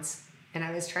went once, and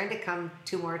I was trying to come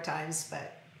 2 more times,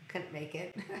 but couldn't make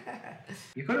it.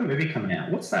 You've got a movie coming out.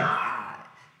 What's that?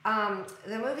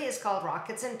 The movie is called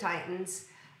Rockets and Titans.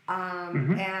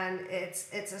 And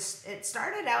it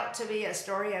started out to be a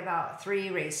story about 3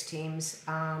 race teams,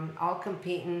 all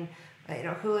competing, you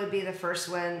know, who would be the first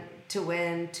one to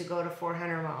win, to go to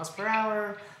 400 miles per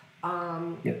hour.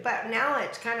 But now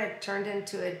it's kind of turned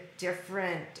into a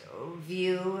different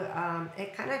view.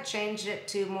 It kind of changed it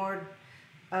to more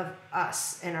of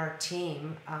us and our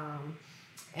team.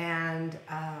 And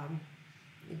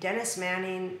Dennis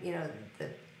Manning, you know, the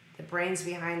brains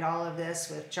behind all of this,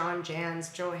 with John Jans,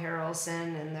 Joe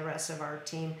Harrelson, and the rest of our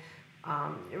team,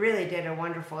 really did a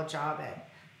wonderful job at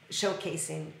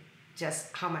showcasing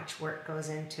just how much work goes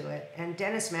into it. And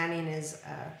Dennis Manning is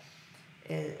a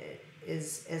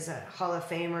Hall of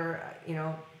Famer, you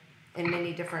know, in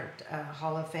many different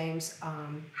Hall of Fames.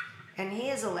 And he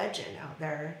is a legend out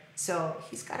there. So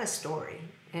he's got a story,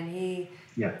 and he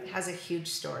has a huge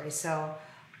story. So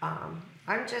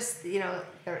I'm just, you know,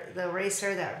 the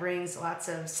racer that brings lots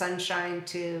of sunshine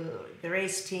to the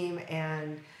race team,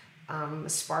 and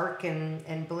spark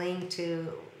and bling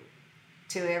to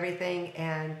everything.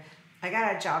 And I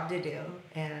got a job to do,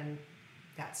 and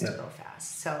that's to go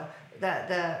fast. So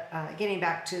the getting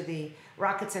back to the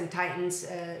Rockets and Titans,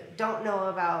 don't know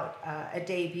about a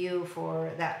debut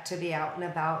for that to be out and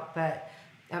about, but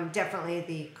definitely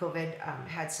the COVID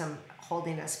had some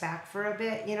holding us back for a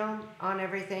bit, you know, on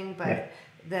everything. But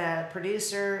the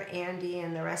producer, Andy,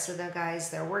 and the rest of the guys,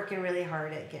 they're working really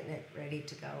hard at getting it ready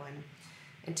to go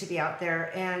and to be out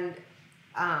there. And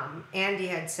Andy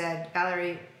had said,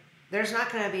 Valerie, there's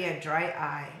not going to be a dry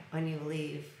eye when you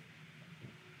leave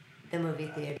the movie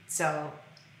theater. So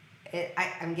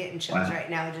I'm getting chills right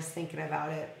now just thinking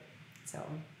about it. So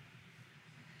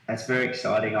that's very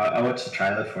exciting. I watched the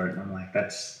trailer for it, and I'm like,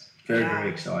 that's very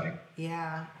exciting.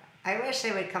 Yeah. I wish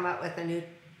they would come up with a new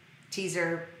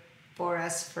teaser for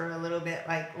us for a little bit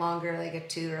like longer, like a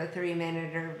 2 or a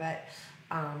 3-minuter. But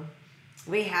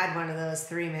we had one of those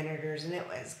 3-minuters, and it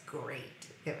was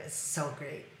great. It was so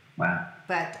great. Wow.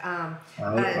 But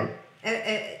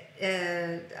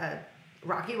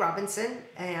Rocky Robinson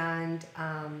and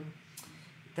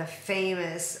the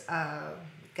famous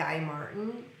Guy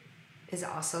Martin is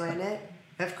also in it.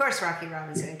 Of course, Rocky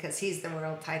Robinson, because he's the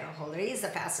world title holder. He's the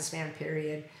fastest man,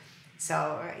 period.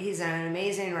 So he's an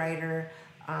amazing rider,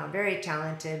 very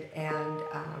talented, and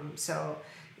so,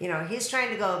 you know, he's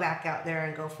trying to go back out there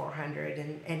and go 400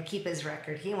 and keep his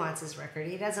record. He wants his record.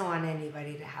 He doesn't want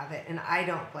anybody to have it, and I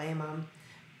don't blame him.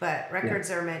 but records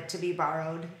are meant to be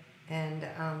borrowed, and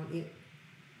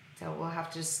so we'll have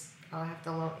to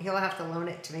he'll have to loan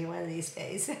it to me one of these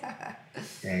days.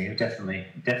 Yeah, you'll definitely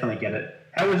get it.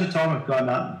 How was your time with Guy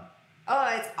Martin? Oh,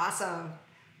 it's awesome.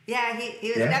 Yeah, he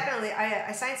was definitely.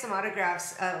 I signed some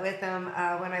autographs with him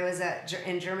when I was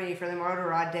in Germany for the Motor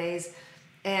Rod Days,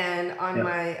 and on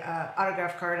my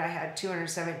autograph card I had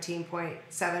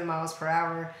 217.7 miles per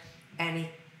hour, and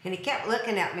he kept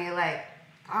looking at me like,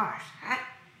 "Gosh,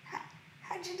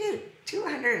 how'd you do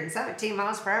 217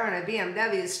 miles per hour in a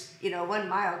BMW's 1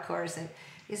 mile course?" And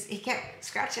he kept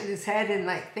scratching his head and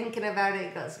like thinking about it.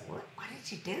 He goes, "What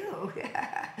did you do?"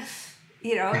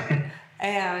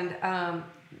 And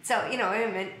so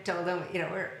I told him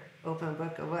we're open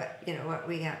book of what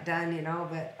we got done,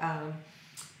 but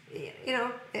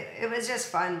it was just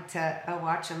fun to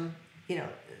watch him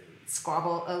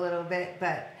squabble a little bit.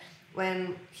 But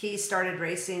when he started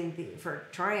racing for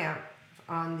Triumph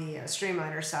on the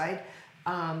Streamliner side,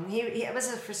 it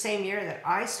was the same year that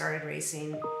I started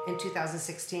racing in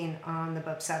 2016 on the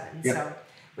Bub 7. Yep. So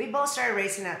we both started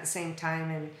racing at the same time,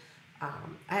 and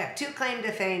I have two claim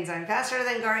to fame. I'm faster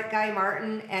than Guy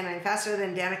Martin, and I'm faster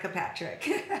than Danica Patrick.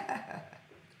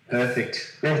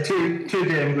 Perfect. They're two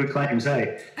damn good claims,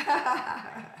 eh?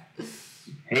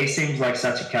 He seems like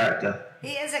such a character.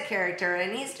 He is a character,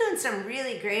 and he's doing some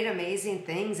really great, amazing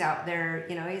things out there.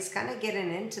 He's kind of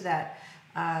getting into that.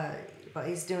 But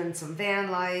he's doing some van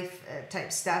life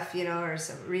type stuff, or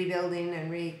some rebuilding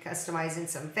and customizing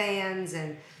some fans.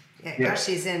 And gosh,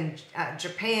 he's in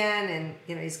Japan,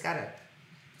 and he's got a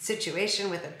situation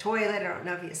with a toilet. I don't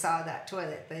know if you saw that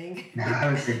toilet thing.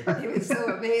 No. He was so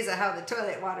amazed at how the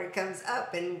toilet water comes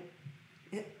up and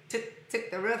took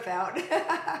the roof out.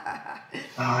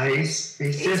 He's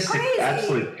just crazy. An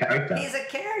absolute character. He's a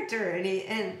character,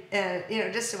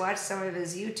 and just to watch some of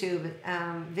his YouTube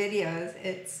videos,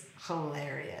 it's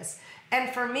hilarious.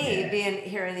 And for me, being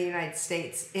here in the United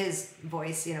States, his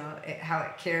voice, how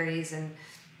it carries, and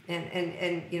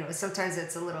sometimes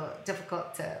it's a little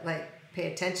difficult to like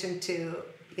pay attention to,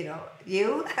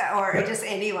 you or just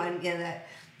anyone that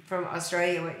from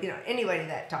Australia, anybody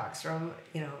that talks from,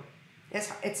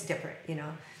 it's different,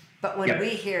 But when we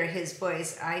hear his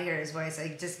voice, I hear his voice,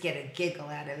 I just get a giggle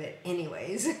out of it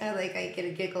anyways. Like I get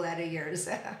a giggle out of yours.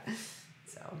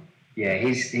 So. Yeah,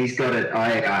 he's got it.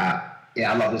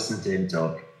 I love listening to him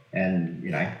talk. And,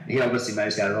 he obviously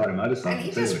knows how to ride a motorcycle. And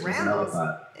he just rambles.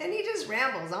 And he just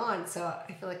rambles on, so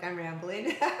I feel like I'm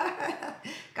rambling.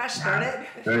 Gosh darn it.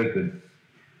 Very good.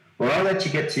 Well, I'll let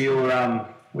you get to your,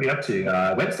 what are you up to?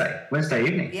 Wednesday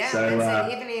evening. Yeah, so,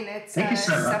 Wednesday evening. It's thank you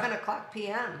so much. 7 o'clock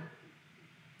p.m.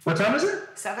 What time is it?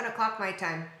 7 o'clock my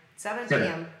time. 7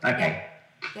 p.m. Okay.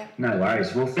 Yeah. No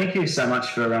worries. Well, thank you so much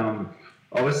for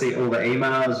obviously all the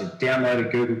emails. You've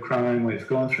downloaded Google Chrome. We've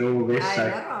gone through all this.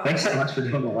 So thanks so much for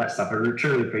doing all that stuff. I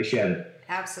truly appreciate it.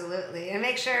 Absolutely. And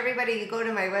make sure everybody you go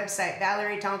to my website,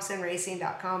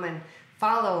 ValerieThompsonRacing.com, and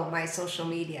follow my social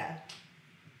media.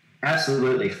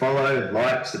 Absolutely. Follow,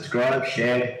 like, subscribe,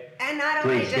 share. And not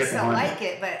only just to like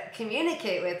it, but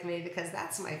communicate with me, because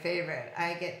that's my favorite.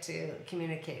 I get to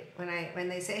communicate. When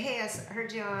they say, "Hey, I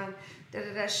heard you on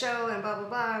da-da-da show and blah, blah,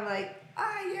 blah," I'm like,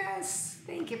 yes,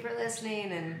 thank you for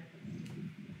listening. And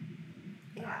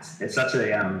it's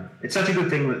such a good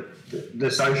thing that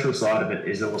the social side of it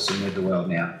is awesome with the world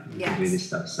now. You can do this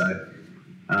stuff. So,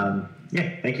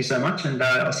 thank you so much, and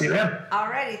I'll see you around.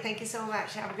 Alrighty, thank you so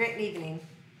much. Have a great evening.